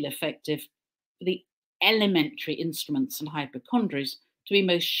particularly effective for the elementary instruments and hypochondries to be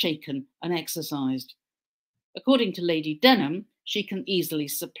most shaken and exercised. According to Lady Denham, she can easily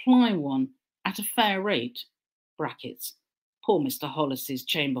supply one at a fair rate. Brackets. Poor Mr. Hollis's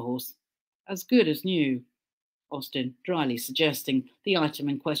chamber horse, as good as new. Austen dryly suggesting the item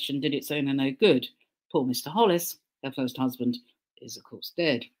in question did its owner no good. Poor Mr. Hollis, her first husband, is of course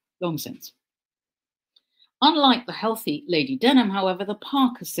dead, long since. Unlike the healthy Lady Denham, however, the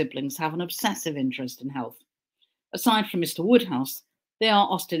Parker siblings have an obsessive interest in health. Aside from Mr. Woodhouse, they are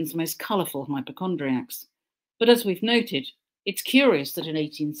Austen's most colourful hypochondriacs. But as we've noted, it's curious that in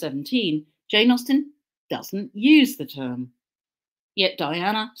 1817, Jane Austen doesn't use the term. Yet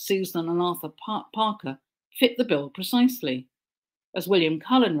Diana, Susan and Arthur Parker fit the bill precisely. As William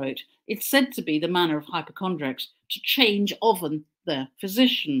Cullen wrote, it's said to be the manner of hypochondriacs to change often their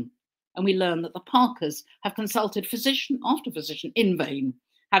physician. And we learn that the Parkers have consulted physician after physician in vain,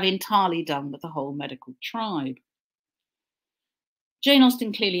 have entirely done with the whole medical tribe. Jane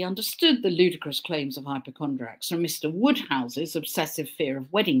Austen clearly understood the ludicrous claims of hypochondriacs, from Mr. Woodhouse's obsessive fear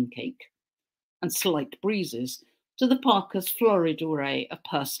of wedding cake and slight breezes to the Parkers' florid array of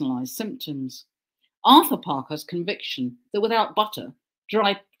personalised symptoms. Arthur Parker's conviction that without butter,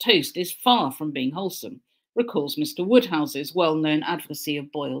 dry toast is far from being wholesome recalls Mr Woodhouse's well-known advocacy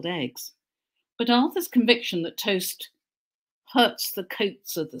of boiled eggs. But Arthur's conviction that toast hurts the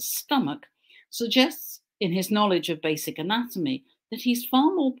coats of the stomach suggests, in his knowledge of basic anatomy, that he's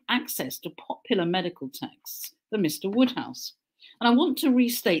far more access to popular medical texts than Mr Woodhouse. And I want to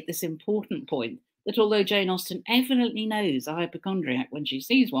restate this important point that although Jane Austen evidently knows a hypochondriac when she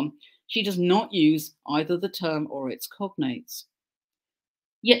sees one, she does not use either the term or its cognates.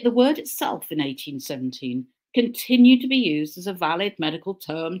 Yet the word itself in 1817 continued to be used as a valid medical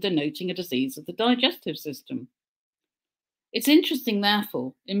term denoting a disease of the digestive system. It's interesting,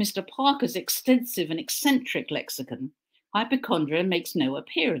 therefore, in Mr Parker's extensive and eccentric lexicon, hypochondria makes no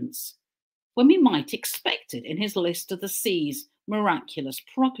appearance, when we might expect it in his list of the sea's miraculous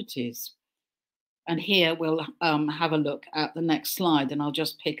properties. And here we'll have a look at the next slide, and I'll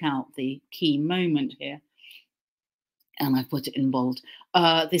just pick out the key moment here. And I've put it in bold.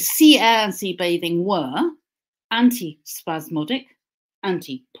 The sea air and sea bathing were antispasmodic,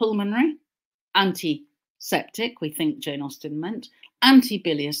 antipulmonary, antiseptic, we think Jane Austen meant,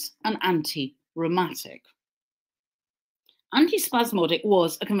 antibilious, and anti-rheumatic. Antispasmodic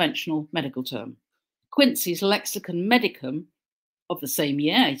was a conventional medical term. Quincy's Lexicon Medicum of the same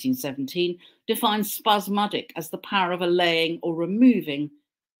year, 1817, defines spasmodic as the power of allaying or removing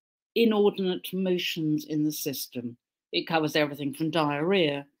inordinate motions in the system. It covers everything from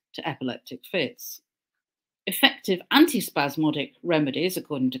diarrhea to epileptic fits. Effective antispasmodic remedies,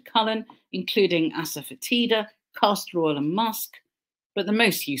 according to Cullen, including asafoetida, castor oil and musk, but the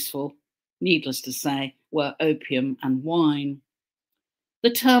most useful, needless to say, were opium and wine.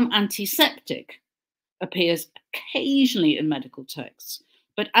 The term antiseptic appears occasionally in medical texts,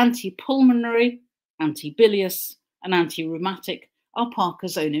 but antipulmonary, antibilious, and anti-rheumatic are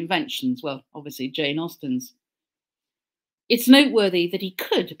Parker's own inventions, well, obviously Jane Austen's. It's noteworthy that he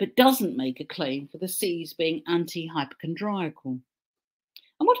could, but doesn't make a claim for the seas being anti-hypochondriacal.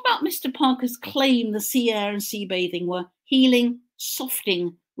 And what about Mr Parker's claim the sea air and sea bathing were healing,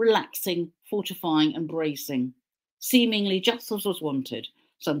 softening, relaxing, fortifying, and bracing, seemingly just as was wanted,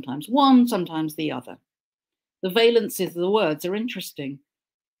 sometimes one, sometimes the other. The valences of the words are interesting.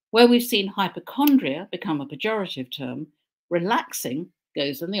 Where we've seen hypochondria become a pejorative term, relaxing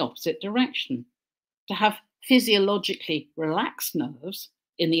goes in the opposite direction. To have physiologically relaxed nerves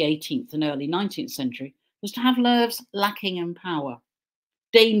in the 18th and early 19th century was to have nerves lacking in power,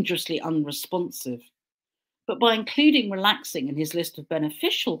 dangerously unresponsive. But by including relaxing in his list of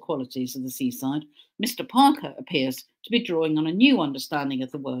beneficial qualities of the seaside, Mr Parker appears to be drawing on a new understanding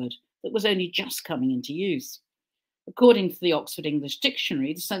of the word that was only just coming into use. According to the Oxford English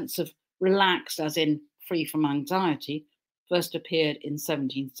Dictionary, the sense of relaxed as in free from anxiety first appeared in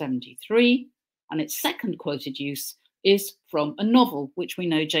 1773, and its second quoted use is from a novel which we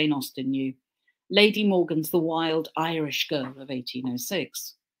know Jane Austen knew, Lady Morgan's The Wild Irish Girl of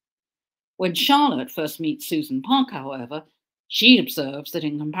 1806. When Charlotte first meets Susan Parker, however, she observes that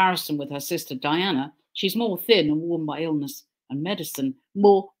in comparison with her sister Diana, she's more thin and worn by illness and medicine,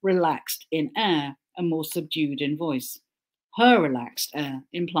 more relaxed in air and more subdued in voice. Her relaxed air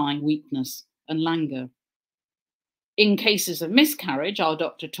implying weakness and languor. In cases of miscarriage, our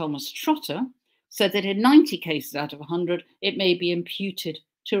Dr. Thomas Trotter said that in 90 cases out of 100, it may be imputed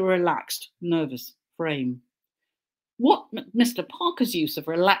to a relaxed nervous frame. What Mr. Parker's use of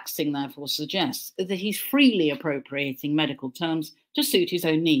relaxing, therefore, suggests is that he's freely appropriating medical terms to suit his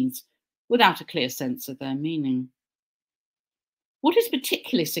own needs, without a clear sense of their meaning. What is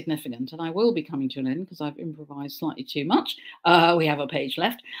particularly significant, and I will be coming to an end because I've improvised slightly too much, we have a page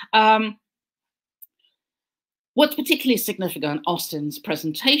left. What's particularly significant in Austen's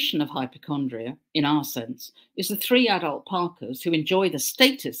presentation of hypochondria, in our sense, is the three adult Parkers who enjoy the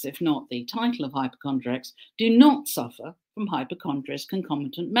status, if not the title of hypochondriacs, do not suffer from hypochondria's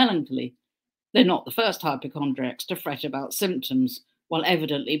concomitant melancholy. They're not the first hypochondriacs to fret about symptoms while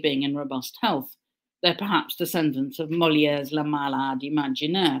evidently being in robust health. They're perhaps descendants of Molière's La Malade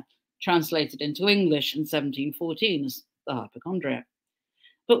Imaginaire, translated into English in 1714 as the hypochondriac.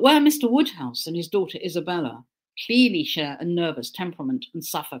 But where Mr Woodhouse and his daughter Isabella clearly share a nervous temperament and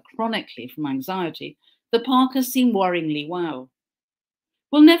suffer chronically from anxiety, the Parkers seem worryingly well.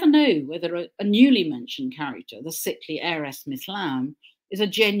 We'll never know whether a newly mentioned character, the sickly heiress Miss Lamb, is a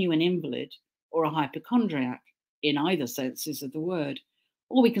genuine invalid or a hypochondriac, in either senses of the word.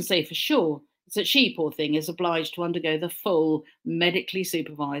 All we can say for sure is that she, poor thing, is obliged to undergo the full medically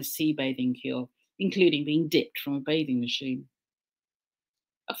supervised sea bathing cure, including being dipped from a bathing machine.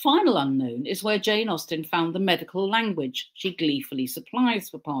 A final unknown is where Jane Austen found the medical language she gleefully supplies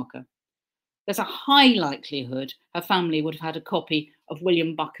for Parker. there's a high likelihood her family would have had a copy of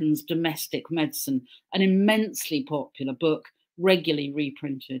William Buchan's Domestic Medicine, an immensely popular book, regularly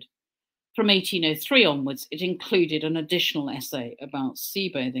reprinted. From 1803 onwards, it included an additional essay about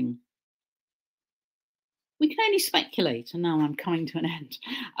seabathing. We can only speculate, and now I'm coming to an end.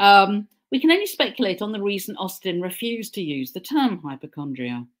 We can only speculate on the reason Austen refused to use the term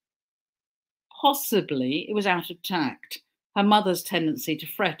hypochondria. Possibly it was out of tact. Her mother's tendency to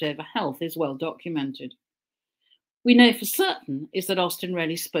fret over health is well documented. We know for certain is that Austen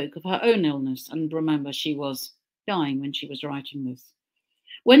rarely spoke of her own illness, and remember, she was dying when she was writing this.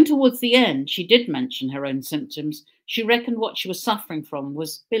 When towards the end she did mention her own symptoms, she reckoned what she was suffering from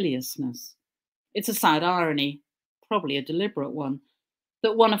was biliousness. It's a sad irony, probably a deliberate one,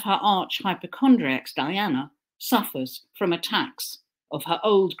 that one of her arch hypochondriacs, Diana, suffers from attacks of her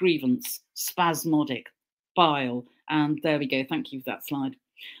old grievance, spasmodic bile. And there we go, thank you for that slide.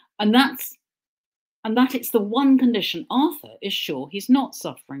 And that it's the one condition Arthur is sure he's not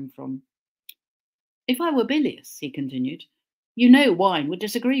suffering from. If I were bilious, he continued, you know wine would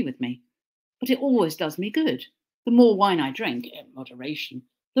disagree with me, but it always does me good. The more wine I drink, in moderation,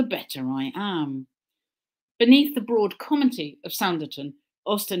 the better I am. Beneath the broad commentary of Sanditon,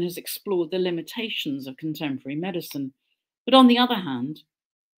 Austen has explored the limitations of contemporary medicine. But on the other hand,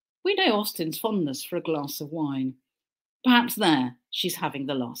 we know Austen's fondness for a glass of wine. Perhaps there she's having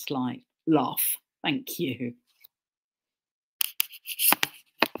the last laugh. Thank you.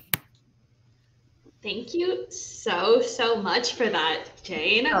 Thank you so much for that,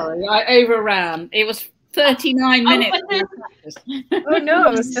 Jane. Sorry, I overran. It was 39 minutes. Oh no,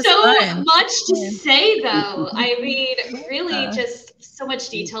 it was so fine. much to say though. I mean, really just so much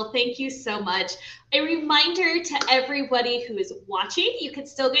detail. Thank you so much. A reminder to everybody who is watching, you can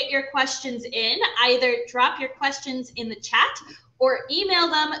still get your questions in. Either drop your questions in the chat or email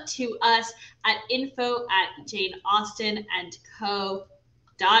them to us at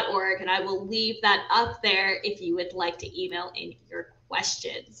info@janeaustenandco.org, and I will leave that up there if you would like to email in your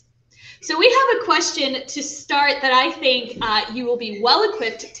questions. So we have a question to start that I think you will be well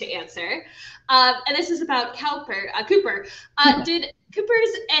equipped to answer. And this is about Cooper. Did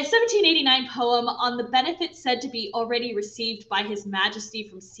Cooper's 1789 poem on the benefit said to be already received by His Majesty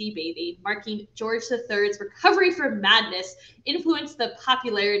from seabathing, marking George III's recovery from madness, influence the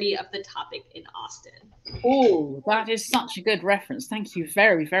popularity of the topic in Austen? Oh, that is such a good reference. Thank you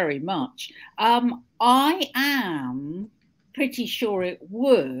very, very much. I am pretty sure it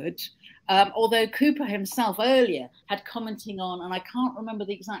would, although Cooper himself earlier had commenting on, and I can't remember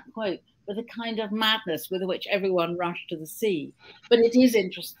the exact quote, but the kind of madness with which everyone rushed to the sea. But it is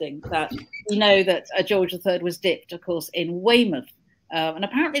interesting that we know that George III was dipped, of course, in Weymouth. And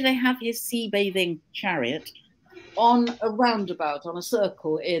apparently they have his sea bathing chariot on a roundabout, on a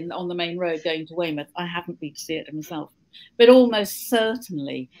circle on the main road going to Weymouth. I haven't been to see it myself. But almost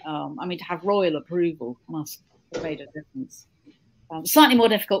certainly, I mean, to have royal approval must have made a difference. Slightly more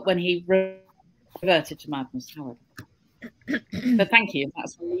difficult when he reverted to madness, however. But thank you.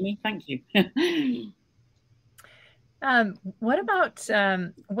 That's me. Thank you. What about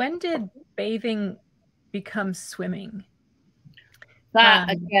when did bathing become swimming?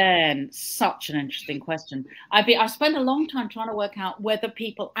 That again, such an interesting question. I spent a long time trying to work out whether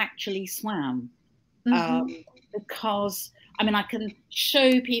people actually swam, because I mean I can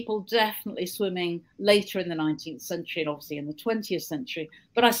show people definitely swimming later in the 19th century and obviously in the 20th century,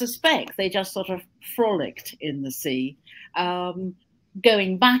 but I suspect they just sort of frolicked in the sea.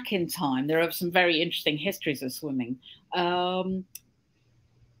 Going back in time, there are some very interesting histories of swimming.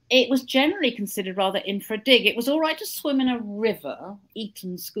 It was generally considered rather infra dig. It was all right to swim in a river.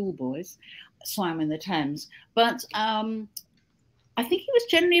 Eton schoolboys swam in the Thames, but I think it was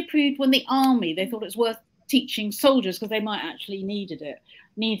generally approved when the army, they thought it was worth teaching soldiers because they might actually need it.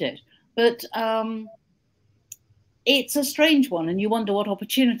 But it's a strange one, and you wonder what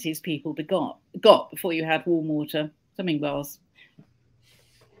opportunities people got before you had warm water swimming baths.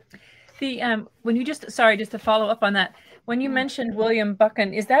 When you just to follow up on that, when you mentioned William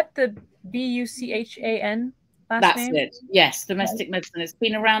Buchan, is that the Buchan last name? That's it. Yes, Domestic Medicine. It's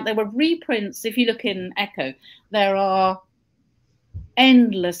been around. There were reprints. If you look in Echo, there are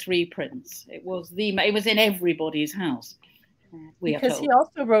endless reprints. It was in everybody's house. Because he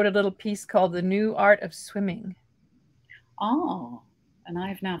also wrote a little piece called "The New Art of Swimming." Oh, and I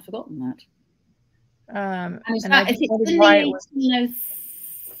have now forgotten that. And is it in the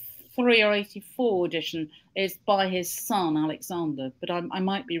 1803 or 84 edition? Is by his son Alexander, but I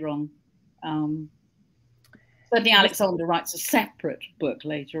might be wrong. Certainly, Alexander writes a separate book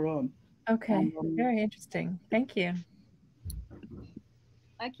later on. Okay, very interesting. Thank you.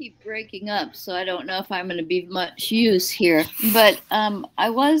 I keep breaking up, so I don't know if I'm going to be much use here. But I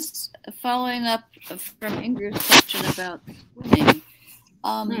was following up from Ingrid's question about swimming.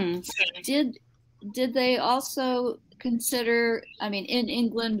 Did they also consider, I mean, in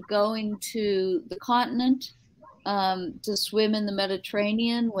England, going to the continent to swim in the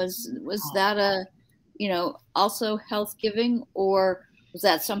Mediterranean? Was that a, you know, also health giving, or was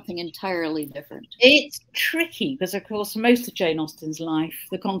that something entirely different? It's tricky because, of course, for most of Jane Austen's life,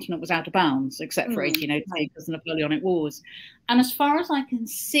 the continent was out of bounds, except for 1808 because of the Napoleonic Wars. And as far as I can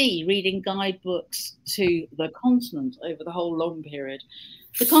see, reading guidebooks to the continent over the whole long period,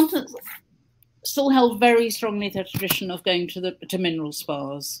 the continent still held very strongly the tradition of going to mineral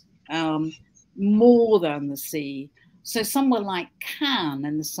spas, more than the sea. So somewhere like Cannes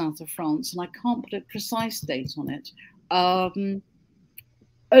in the south of France, and I can't put a precise date on it,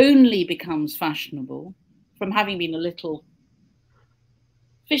 only becomes fashionable from having been a little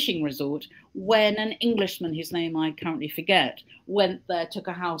fishing resort when an Englishman, whose name I currently forget, went there, took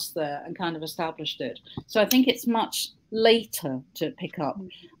a house there and kind of established it. So I think it's much later to pick up.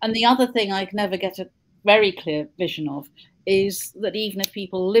 And the other thing I can never get a very clear vision of is that even if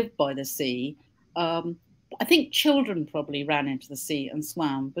people lived by the sea, I think children probably ran into the sea and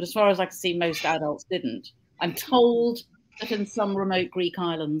swam, but as far as I can see, most adults didn't. I'm told that in some remote Greek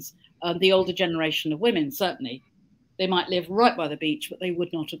islands, the older generation of women, certainly, they might live right by the beach, but they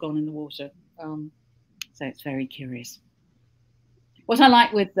would not have gone in the water. So it's very curious. What I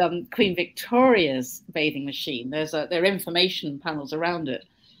like with Queen Victoria's bathing machine, there are information panels around it,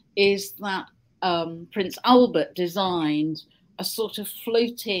 is that Prince Albert designed a sort of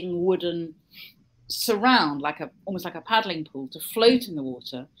floating wooden surround, almost like a paddling pool, to float in the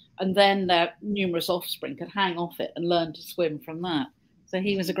water, and then their numerous offspring could hang off it and learn to swim from that. So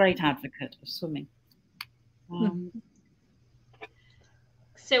he was a great advocate of swimming.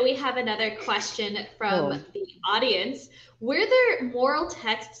 So we have another question from the audience. Were there moral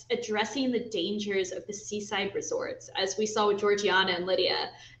texts addressing the dangers of the seaside resorts, as we saw with Georgiana and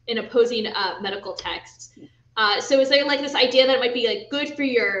Lydia, in opposing medical texts? So is there like this idea that it might be like good for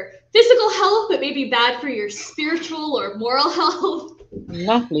your physical health, but maybe bad for your spiritual or moral health?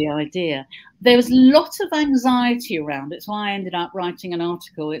 Lovely idea. There was lots of anxiety around it. So I ended up writing an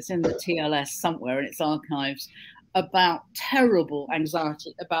article. It's in the TLS somewhere in its archives, about terrible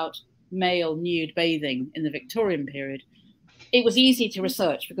anxiety about male nude bathing in the Victorian period. It was easy to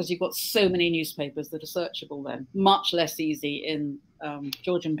research because you've got so many newspapers that are searchable then, much less easy in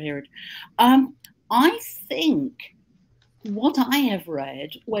Georgian period. I think what I have read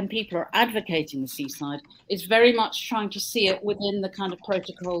when people are advocating the seaside is very much trying to see it within the kind of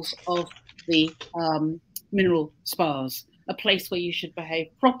protocols of the mineral spas, a place where you should behave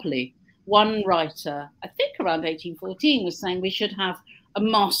properly. One writer, I think around 1814, was saying we should have a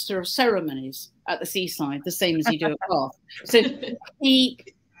master of ceremonies at the seaside, the same as you do at Bath. So keep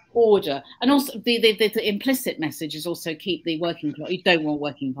order. And also the implicit message is also keep the working class. You don't want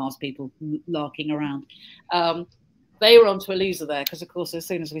working class people larking around. They were onto a loser there because, of course, as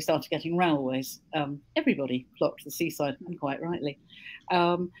soon as we started getting railways, everybody flocked to the seaside, and quite rightly.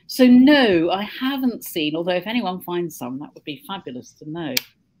 So no, I haven't seen, although if anyone finds some, that would be fabulous to know.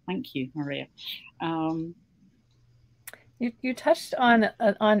 Thank you, Maria. You touched on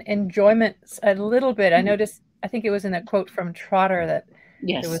enjoyment a little bit. I noticed, I think it was in a quote from Trotter that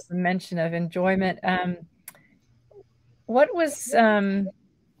there was a mention of enjoyment. What was, I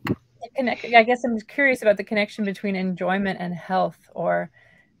guess I'm curious about the connection between enjoyment and health, or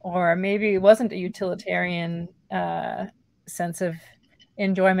maybe it wasn't a utilitarian sense of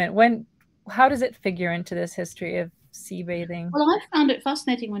enjoyment. How does it figure into this history of sea bathing? Well, I found it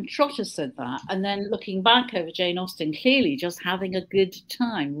fascinating when Trotter said that, and then looking back over Jane Austen, clearly just having a good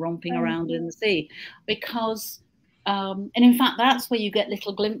time romping around in the sea, because and in fact that's where you get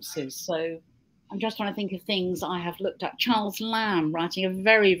little glimpses. So I'm just trying to think of things I have looked at. Charles Lamb writing a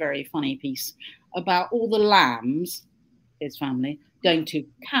very, very funny piece about all the lambs, his family, going to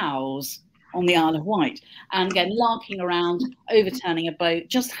cows on the Isle of Wight, and again larking around, overturning a boat,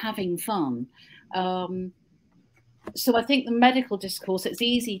 just having fun. So I think the medical discourse, it's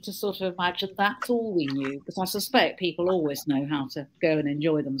easy to sort of imagine that's all we knew, because I suspect people always know how to go and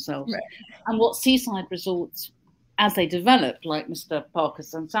enjoy themselves. Right. And what seaside resorts, as they developed, like Mr.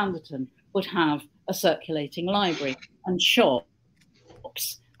 Parker's and Sanditon, would have a circulating library and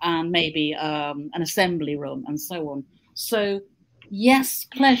shops and maybe an assembly room and so on. So yes,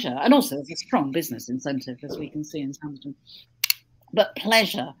 pleasure, and also there's a strong business incentive, as we can see in Sanditon, but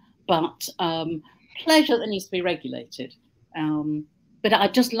pleasure, pleasure that needs to be regulated. But I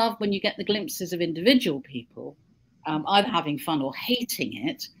just love when you get the glimpses of individual people either having fun or hating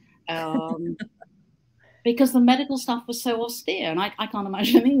it, because the medical stuff was so austere. And I can't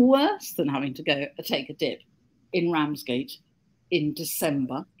imagine anything worse than having to go take a dip in Ramsgate in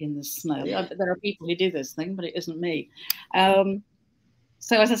December in the snow. There are people who do this thing, but it isn't me.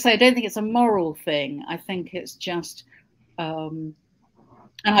 So as I say, I don't think it's a moral thing. I think it's just, and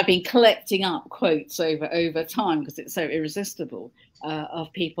I've been collecting up quotes over time because it's so irresistible,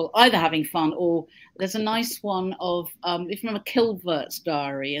 of people either having fun, or there's a nice one of, if you remember Kilvert's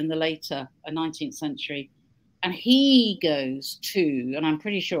diary in the later 19th century, and he goes to, and I'm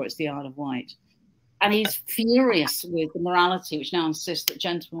pretty sure it's the Isle of Wight, and he's furious with the morality which now insists that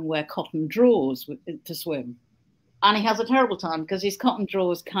gentlemen wear cotton drawers to swim. And he has a terrible time because his cotton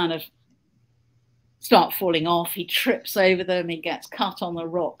drawers kind of start falling off. He trips over them. He gets cut on the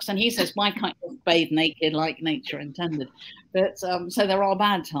rocks. And he says, why can't you bathe naked like nature intended? But so there are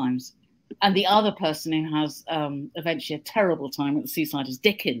bad times. And the other person who has eventually a terrible time at the seaside is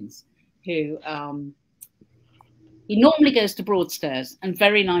Dickens, who he normally goes to Broadstairs, and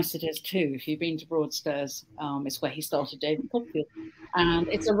very nice it is too. If you've been to Broadstairs, it's where he started David Copperfield. And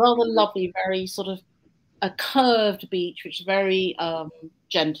it's a rather lovely, very sort of a curved beach, which is very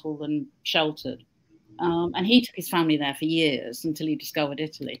gentle and sheltered. And he took his family there for years until he discovered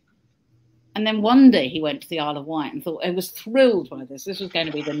Italy. And then one day he went to the Isle of Wight and thought, I was thrilled by this. This was going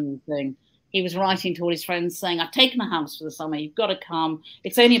to be the new thing. He was writing to all his friends saying, I've taken a house for the summer. You've got to come.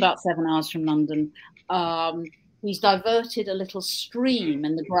 It's only about 7 hours from London. He's diverted a little stream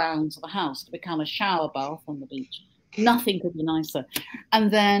in the grounds of a house to become a shower bath on the beach. Nothing could be nicer.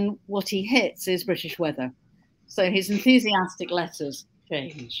 And then what he hits is British weather. So his enthusiastic letters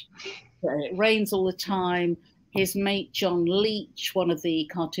change. It rains all the time. His mate John Leach, one of the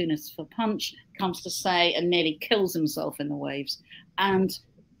cartoonists for Punch, comes to say and nearly kills himself in the waves. And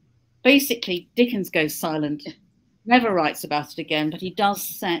basically Dickens goes silent, never writes about it again, but he does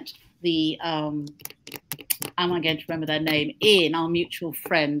set the, am I going to remember their name, in our mutual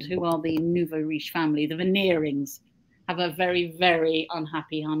friend, who are the Nouveau Riche family, the Veneerings, have a very, very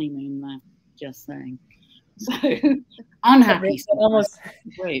unhappy honeymoon there, just saying. So, unhappy.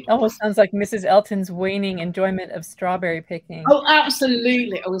 It almost sounds like Mrs. Elton's waning enjoyment of strawberry picking. Oh,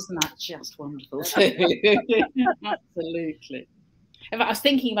 absolutely. Oh, isn't that just wonderful? Absolutely. In fact, I was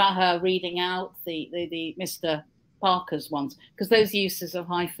thinking about her reading out the Mr. Parker's ones, because those uses of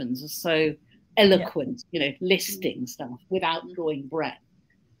hyphens are so eloquent, you know, listing stuff without drawing breath.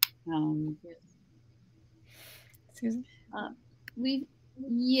 Susan?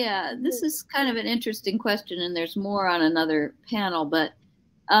 This is kind of an interesting question, and there's more on another panel, but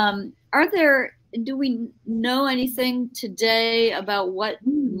do we know anything today about what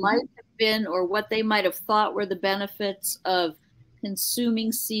might have been or what they might have thought were the benefits of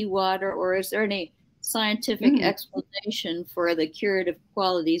consuming seawater, or is there any scientific explanation for the curative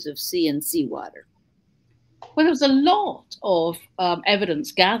qualities of sea and seawater? Well, there was a lot of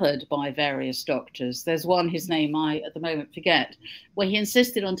evidence gathered by various doctors. There's one, his name I at the moment forget, where he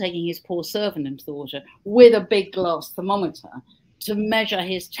insisted on taking his poor servant into the water with a big glass thermometer to measure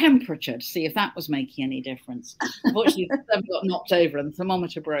his temperature to see if that was making any difference. Unfortunately, the servant got knocked over and the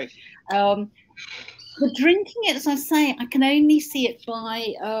thermometer broke. But drinking it, as I say, I can only see it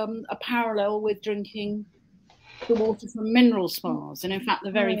by a parallel with drinking the water from mineral spas. And in fact,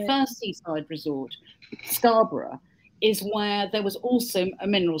 the very first seaside resort, Scarborough, is where there was also a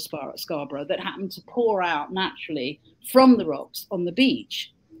mineral spa at Scarborough that happened to pour out naturally from the rocks on the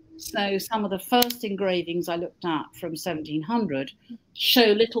beach. So some of the first engravings I looked at from 1700 show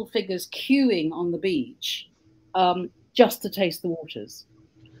little figures queuing on the beach just to taste the waters.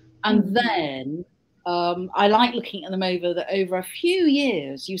 And then I like looking at them over a few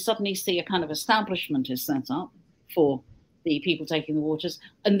years, you suddenly see a kind of establishment is set up for the people taking the waters,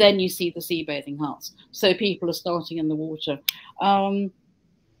 and then you see the seabathing huts. So people are starting in the water. I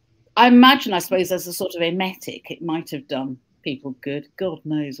imagine, I suppose, as a sort of emetic, it might have done people good. God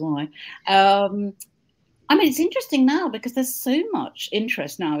knows why. I mean, it's interesting now because there's so much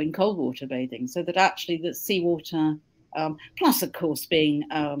interest now in cold water bathing, so that actually the seawater, plus of course being,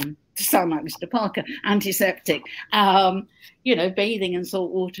 to sound like Mr. Parker, antiseptic, you know, bathing in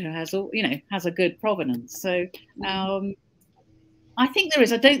salt water has a good provenance. So I think there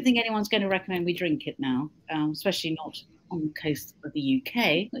is. I don't think anyone's going to recommend we drink it now, especially not on the coast of the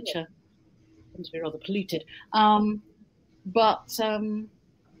UK, which are tend to be rather polluted.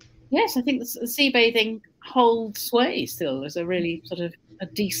 Yes, I think the sea bathing holds sway still as a really sort of a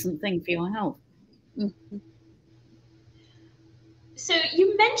decent thing for your health. So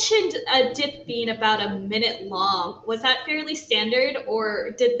you mentioned a dip being about a minute long. Was that fairly standard,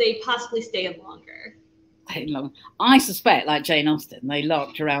 or did they possibly stay in longer? stay long. I suspect, like Jane Austen, they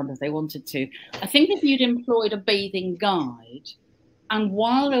larked around as they wanted to. I think if you'd employed a bathing guide, and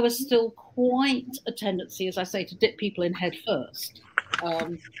while there was still quite a tendency, as I say, to dip people in head first,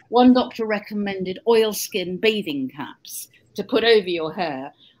 one doctor recommended oilskin bathing caps to put over your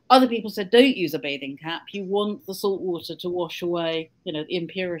hair. Other people said, don't use a bathing cap. You want the salt water to wash away, the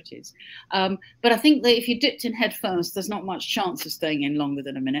impurities. But I think that if you dipped in head first, there's not much chance of staying in longer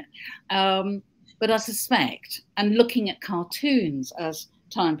than a minute. But I suspect, and looking at cartoons as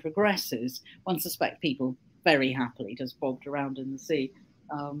time progresses, one suspects people very happily just bobbed around in the sea.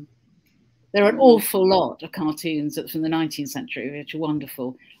 There are an awful lot of cartoons from the 19th century, which are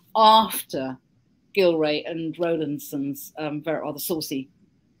wonderful, after Gilray and Rowlandson's rather saucy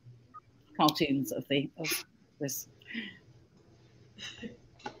cartoons of this.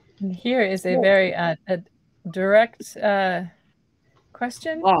 And here is a very a direct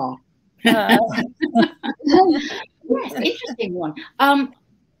question. Ah. Yes, interesting one.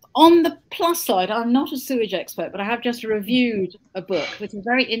 On the plus side, I'm not a sewage expert, but I have just reviewed a book with a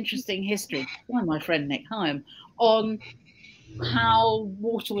very interesting history by my friend Nick Hyam on how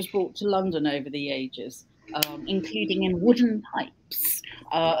water was brought to London over the ages, including in wooden pipes,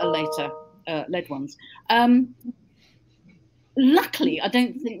 later lead ones. Luckily, I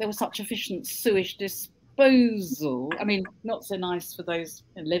don't think there was such efficient sewage disposal. I mean, not so nice for those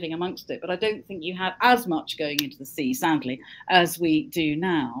living amongst it, but I don't think you had as much going into the sea, sadly, as we do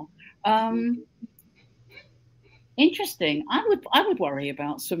now. Interesting. I would worry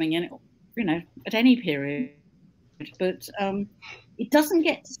about swimming in it, at any period, but it doesn't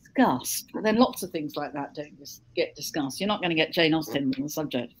get discussed. But then lots of things like that don't get discussed. You're not going to get Jane Austen on the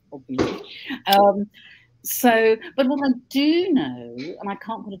subject, obviously. But what I do know, and I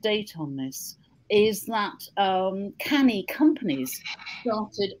can't put a date on this, is that canny companies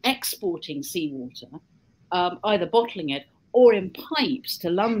started exporting seawater, either bottling it or in pipes to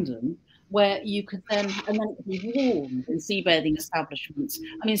London, where you could then it could be warmed in seabathing establishments.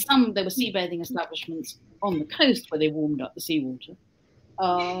 I mean, there were seabathing establishments on the coast where they warmed up the seawater,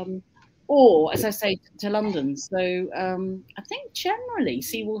 or, as I say, to London. So I think generally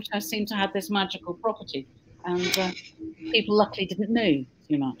seawater seemed to have this magical property, and people luckily didn't know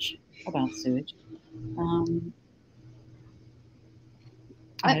too much about sewage.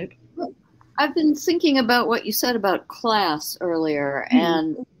 I hope. I've been thinking about what you said about class earlier,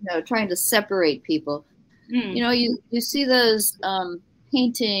 and trying to separate people. You see those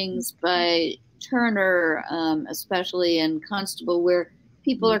paintings by Turner, especially in Constable, where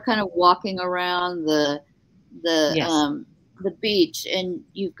people are kind of walking around the beach, and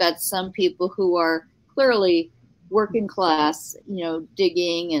you've got some people who are clearly working class,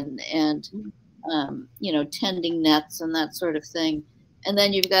 digging and tending nets and that sort of thing. And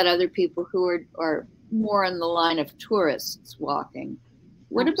then you've got other people who are more in the line of tourists walking.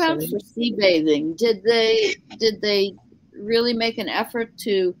 What about for sea bathing? Did they really make an effort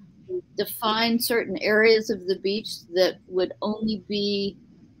to define certain areas of the beach that would only be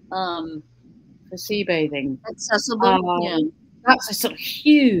for sea bathing accessible? That's a sort of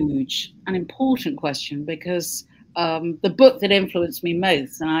huge and important question, because the book that influenced me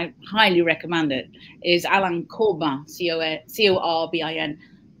most, and I highly recommend it, is Alain Corbin, Corbin,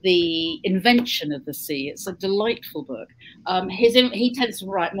 The Invention of the Sea. It's a delightful book. He tends to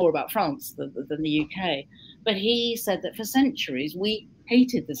write more about France than the UK, but he said that for centuries we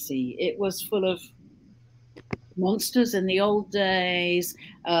hated the sea. It was full of monsters in the old days,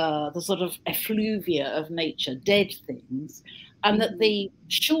 the sort of effluvia of nature, dead things, and that the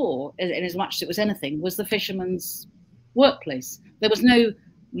shore, in as much as it was anything, was the fisherman's workplace. There was no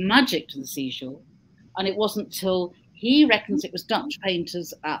magic to the seashore, and it wasn't till he reckons it was Dutch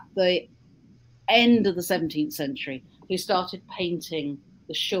painters at the end of the 17th century who started painting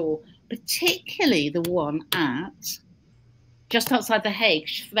the shore, particularly the one at just outside The Hague,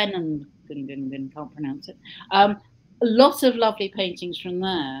 Schwennen, can't pronounce it. A lot of lovely paintings from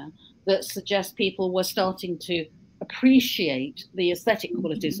there that suggest people were starting to appreciate the aesthetic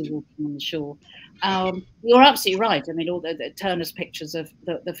qualities of walking on the shore. You're absolutely right. I mean, all the Turner's pictures of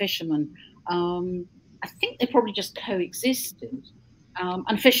the fishermen, I think they probably just coexisted.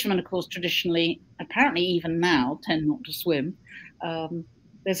 And fishermen, of course, traditionally, apparently even now, tend not to swim.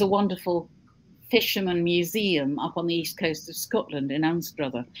 There's a wonderful fisherman museum up on the east coast of Scotland in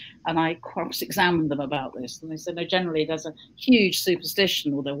Anstruther, and I cross-examined them about this, and they said, no, generally there's a huge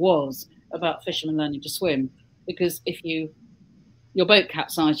superstition, or there was, about fishermen learning to swim, because if your boat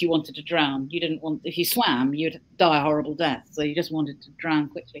capsized, you wanted to drown. You didn't want, if you swam, you'd die a horrible death, so you just wanted to drown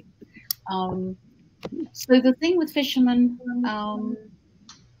quickly. So the thing with fishermen,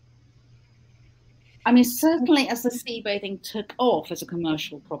 I mean, certainly as the sea bathing took off as a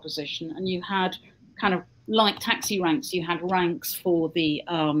commercial proposition, and you had kind of like taxi ranks, you had ranks for the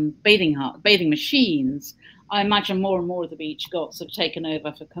bathing machines. I imagine more and more of the beach got sort of taken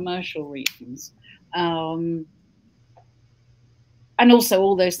over for commercial reasons. And also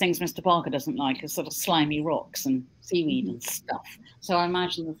all those things Mr. Parker doesn't like are sort of slimy rocks and seaweed and stuff. So I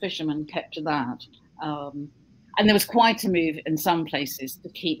imagine the fishermen kept to that. And there was quite a move in some places to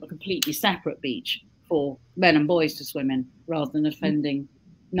keep a completely separate beach for men and boys to swim in, rather than offending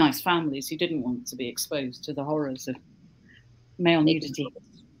nice families who didn't want to be exposed to the horrors of male nudity.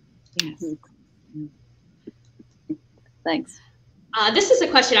 Yes. Thanks. This is a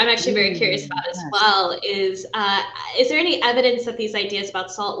question I'm actually very curious about as well. Is there any evidence that these ideas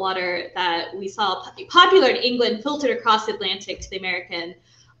about saltwater that we saw popular in England filtered across the Atlantic to the American,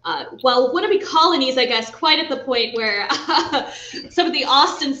 wannabe colonies, I guess, quite at the point where some of the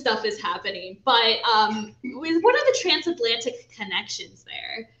Austen stuff is happening. But what are the transatlantic connections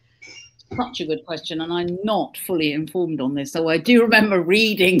there? Such a good question, and I'm not fully informed on this, so I do remember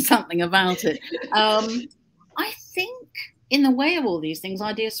reading something about it. I think in the way of all these things,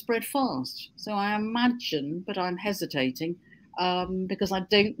 ideas spread fast. So I imagine, but I'm hesitating because I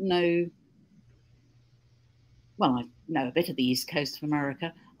don't know. Well, I know a bit of the East Coast of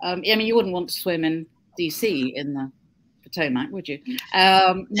America. I mean, you wouldn't want to swim in DC in the Potomac, would you?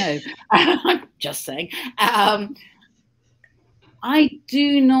 No, I'm just saying. I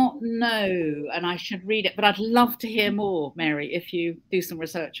do not know, and I should read it, but I'd love to hear more, Mary, if you do some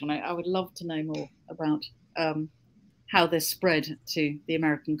research on it. I would love to know more about how this spread to the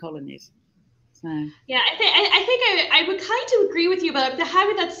American colonies. So. Yeah, I think I would kind of agree with you about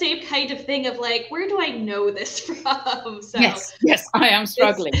having that same kind of thing of like, where do I know this from? So yes, I am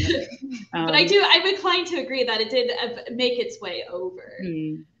struggling. But I'm inclined to agree that it did make its way over.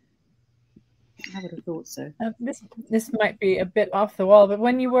 I would have thought so. This might be a bit off the wall, but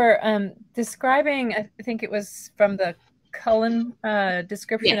when you were describing, I think it was from the Cullen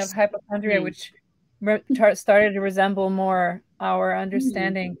description of hypochondria, which started to resemble more our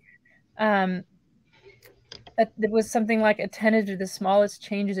understanding. There was something like attentive to the smallest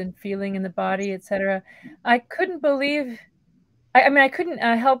changes in feeling in the body, etc. I couldn't believe. I mean, I couldn't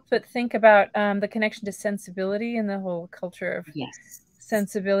help but think about the connection to sensibility and the whole culture of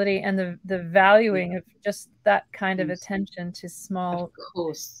sensibility and the valuing of just that kind of attention to small. Of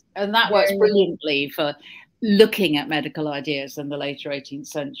course, and that works brilliantly for looking at medical ideas in the later 18th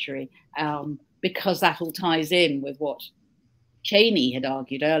century, because that all ties in with what Cheney had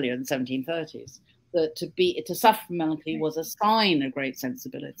argued earlier in the 1730s, that to suffer from melancholy was a sign of great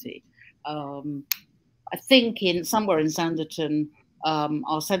sensibility. I think somewhere in Sanditon,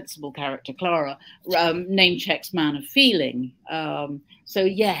 our sensible character Clara name checks man of feeling. So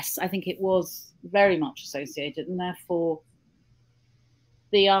yes, I think it was very much associated, and therefore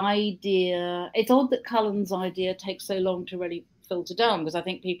the idea. It's odd that Cullen's idea takes so long to really filter down, because I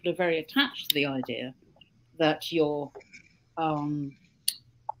think people are very attached to the idea that your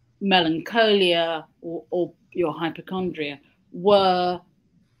melancholia or your hypochondria were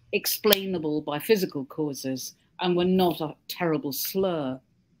explainable by physical causes and were not a terrible slur.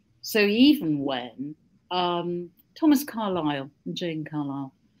 So even when Thomas Carlyle and Jane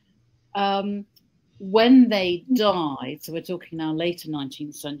Carlyle, when they died, so we're talking now later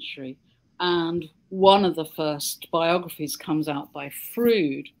 19th century, and one of the first biographies comes out by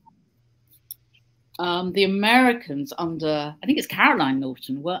Froude, the Americans under, I think it's Caroline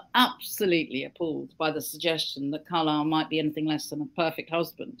Norton, were absolutely appalled by the suggestion that Carlyle might be anything less than a perfect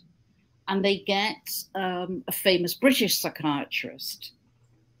husband. And they get a famous British psychiatrist.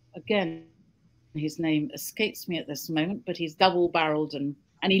 Again, his name escapes me at this moment, but he's double-barreled and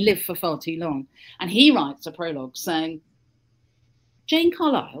he lived for far too long. And he writes a prologue saying, Jane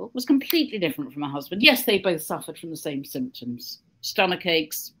Carlyle was completely different from her husband. Yes, they both suffered from the same symptoms, stomach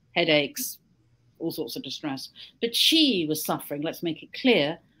aches, headaches, all sorts of distress. But she was suffering, let's make it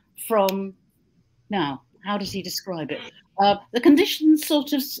clear, from, now, how does he describe it? The conditions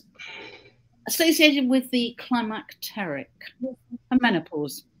sort of associated with the climacteric and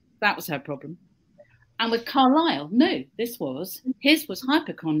menopause. That was her problem. And with Carlyle, no, his was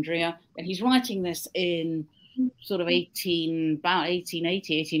hypochondria, and he's writing this in sort of 1880,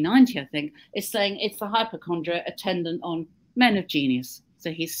 1890, I think. It's saying it's the hypochondria attendant on men of genius. So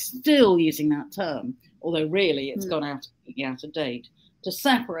he's still using that term, although really it's gone out of date, to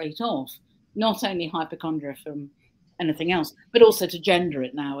separate off not only hypochondria from anything else, but also to gender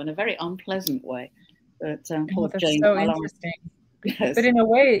it now in a very unpleasant way. But that's so interesting. Yes. But in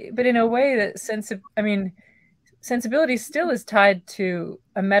a way that sense of, I mean, sensibility still is tied to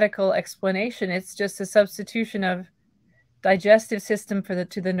a medical explanation. It's just a substitution of digestive system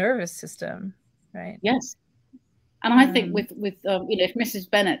to the nervous system, right? Yes. And I think with if Mrs.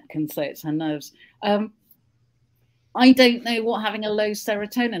 Bennet can say it's her nerves, I don't know what having a low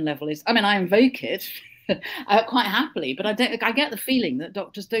serotonin level is. I mean, I invoke it quite happily, but I get the feeling that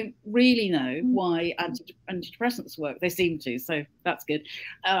doctors don't really know why antidepressants work. They seem to, so that's good.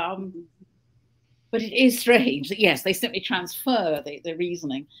 But it is strange that, yes, they simply transfer the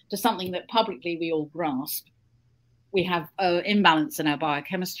reasoning to something that publicly we all grasp. We have imbalance in our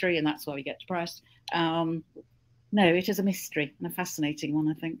biochemistry, and that's why we get depressed. No, it is a mystery and a fascinating one,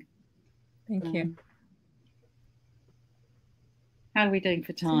 I think. Thank you. How are we doing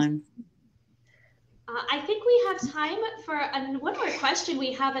for time? I think we have time for one more question.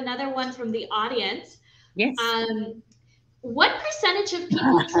 We have another one from the audience. Yes. What percentage of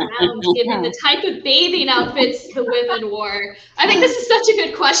people drowned given the type of bathing outfits the women wore? I think this is such a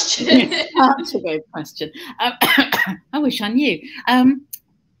good question. Such a good question. I wish I knew.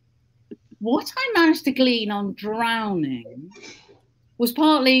 What I managed to glean on drowning was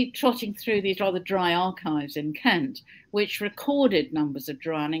partly trotting through these rather dry archives in Kent, which recorded numbers of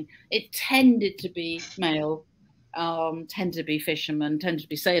drowning. It tended to be male, tended to be fishermen, tended to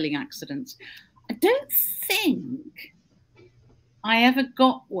be sailing accidents. I don't think I ever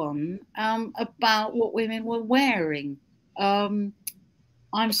got one about what women were wearing. I'm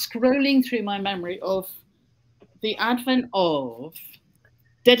scrolling through my memory of the advent of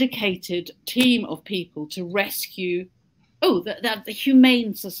dedicated team of people to rescue. The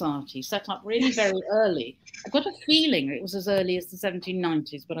Humane Society set up really very early. I've got a feeling it was as early as the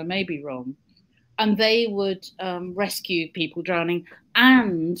 1790s, but I may be wrong. And they would rescue people drowning,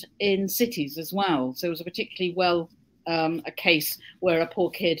 and in cities as well. So it was a particularly a case where a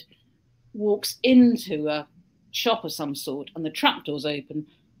poor kid walks into a shop of some sort and the trapdoor's open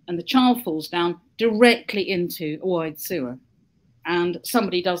and the child falls down directly into a wide sewer. And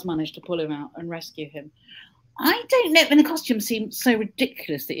somebody does manage to pull him out and rescue him. I don't know, and the costume seemed so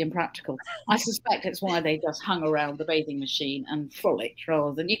ridiculously impractical. I suspect it's why they just hung around the bathing machine and frolicked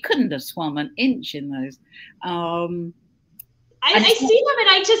rather than, you couldn't have swum an inch in those. I see them and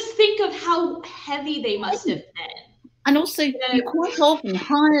I just think of how heavy they must have been. And also, you quite often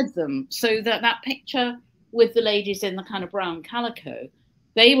hired them, so that picture with the ladies in the kind of brown calico,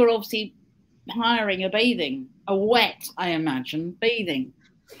 they were obviously hiring a wet, I imagine, bathing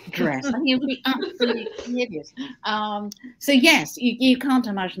dress. I think it would be absolutely hideous. So yes, you can't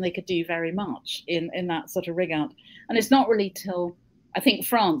imagine they could do very much in that sort of rig out. And it's not really till, I think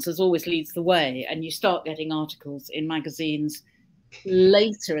France as always leads the way, and you start getting articles in magazines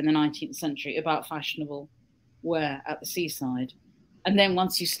later in the 19th century about fashionable wear at the seaside. And then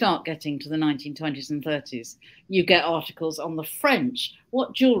once you start getting to the 1920s and 30s, you get articles on the French,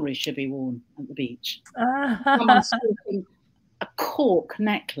 what jewellery should be worn at the beach. Someone's talking a cork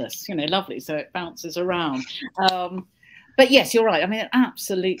necklace, lovely, so it bounces around. But yes, you're right. I mean,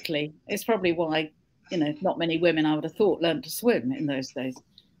 absolutely. It's probably why, not many women, I would have thought, learned to swim in those days.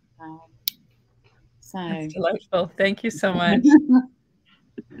 That's delightful. Thank you so much.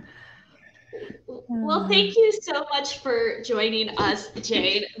 Well, thank you so much for joining us,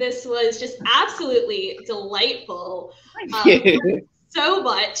 Jane. This was just absolutely delightful. Thank you so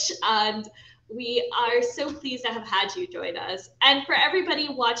much. And we are so pleased to have had you join us. And for everybody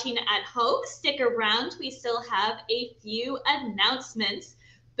watching at home, stick around. We still have a few announcements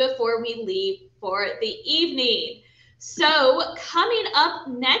before we leave for the evening. So coming up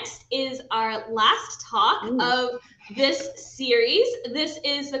next is our last talk of this series. This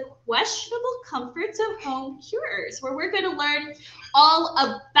is the questionable comforts of home cures, where we're going to learn all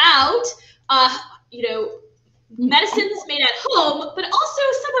about, medicines made at home, but also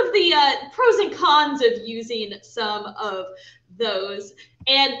some of the pros and cons of using some of those.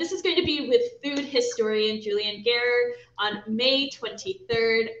 And this is going to be with food historian Julian Guerrer on May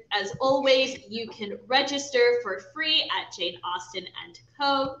 23rd. As always, you can register for free at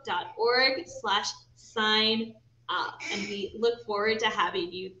janeaustenandco.org/sign up. And we look forward to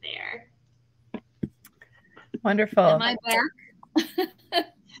having you there. Wonderful. Am I back?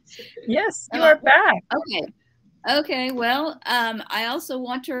 Yes, you are back. Okay, well, I also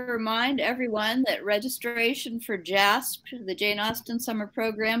want to remind everyone that registration for JASP, the Jane Austen Summer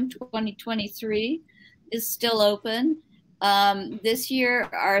Program 2023, is still open. This year,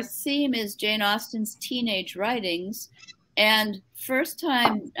 our theme is Jane Austen's teenage writings, and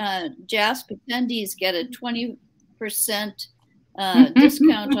first-time JASP attendees get a 20%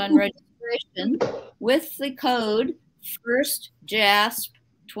 discount on registration with the code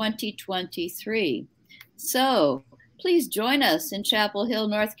FIRSTJASP2023. So please join us in Chapel Hill,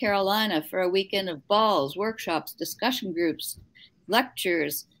 North Carolina for a weekend of balls, workshops, discussion groups,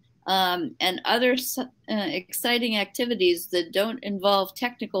 lectures, and other exciting activities that don't involve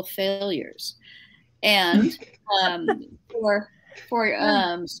technical failures. And for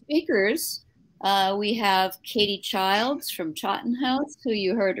speakers, we have Katie Childs from Chawton House, who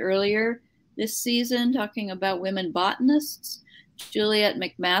you heard earlier this season, talking about women botanists. Juliet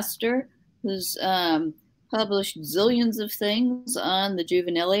McMaster, who's published zillions of things on the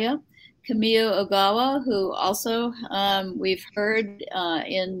juvenilia. Kamiyo Ogawa, who also we've heard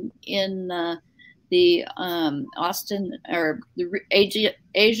in the Austen or the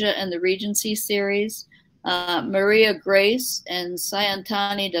Asia and the Regency series. Maria Grace and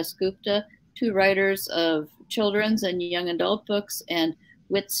Sayantani Dasgupta, two writers of children's and young adult books, and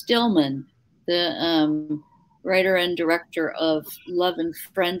Whit Stillman, the writer and director of Love and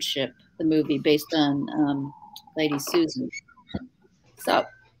Friendship, the movie based on Lady Susan. So.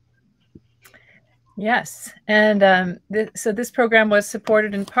 Yes, and so this program was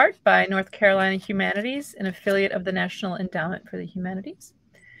supported in part by North Carolina Humanities, an affiliate of the National Endowment for the Humanities.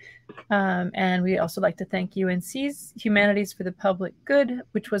 And we also like to thank UNC's Humanities for the Public Good,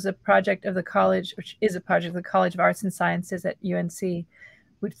 which was a project of the college, which is a project of the College of Arts and Sciences at UNC,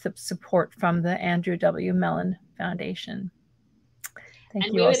 with support from the Andrew W. Mellon Foundation. Thank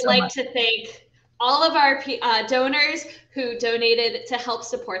you. And we would like to thank all of our donors who donated to help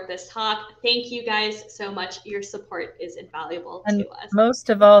support this talk. Thank you guys so much. Your support is invaluable to us. Most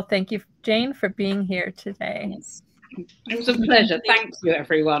of all, thank you, Jane, for being here today. Yes. It was a pleasure. Thank you,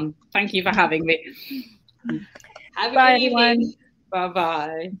 everyone. Thank you for having me. Have a good evening.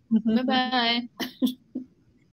 Bye-bye. Bye-bye.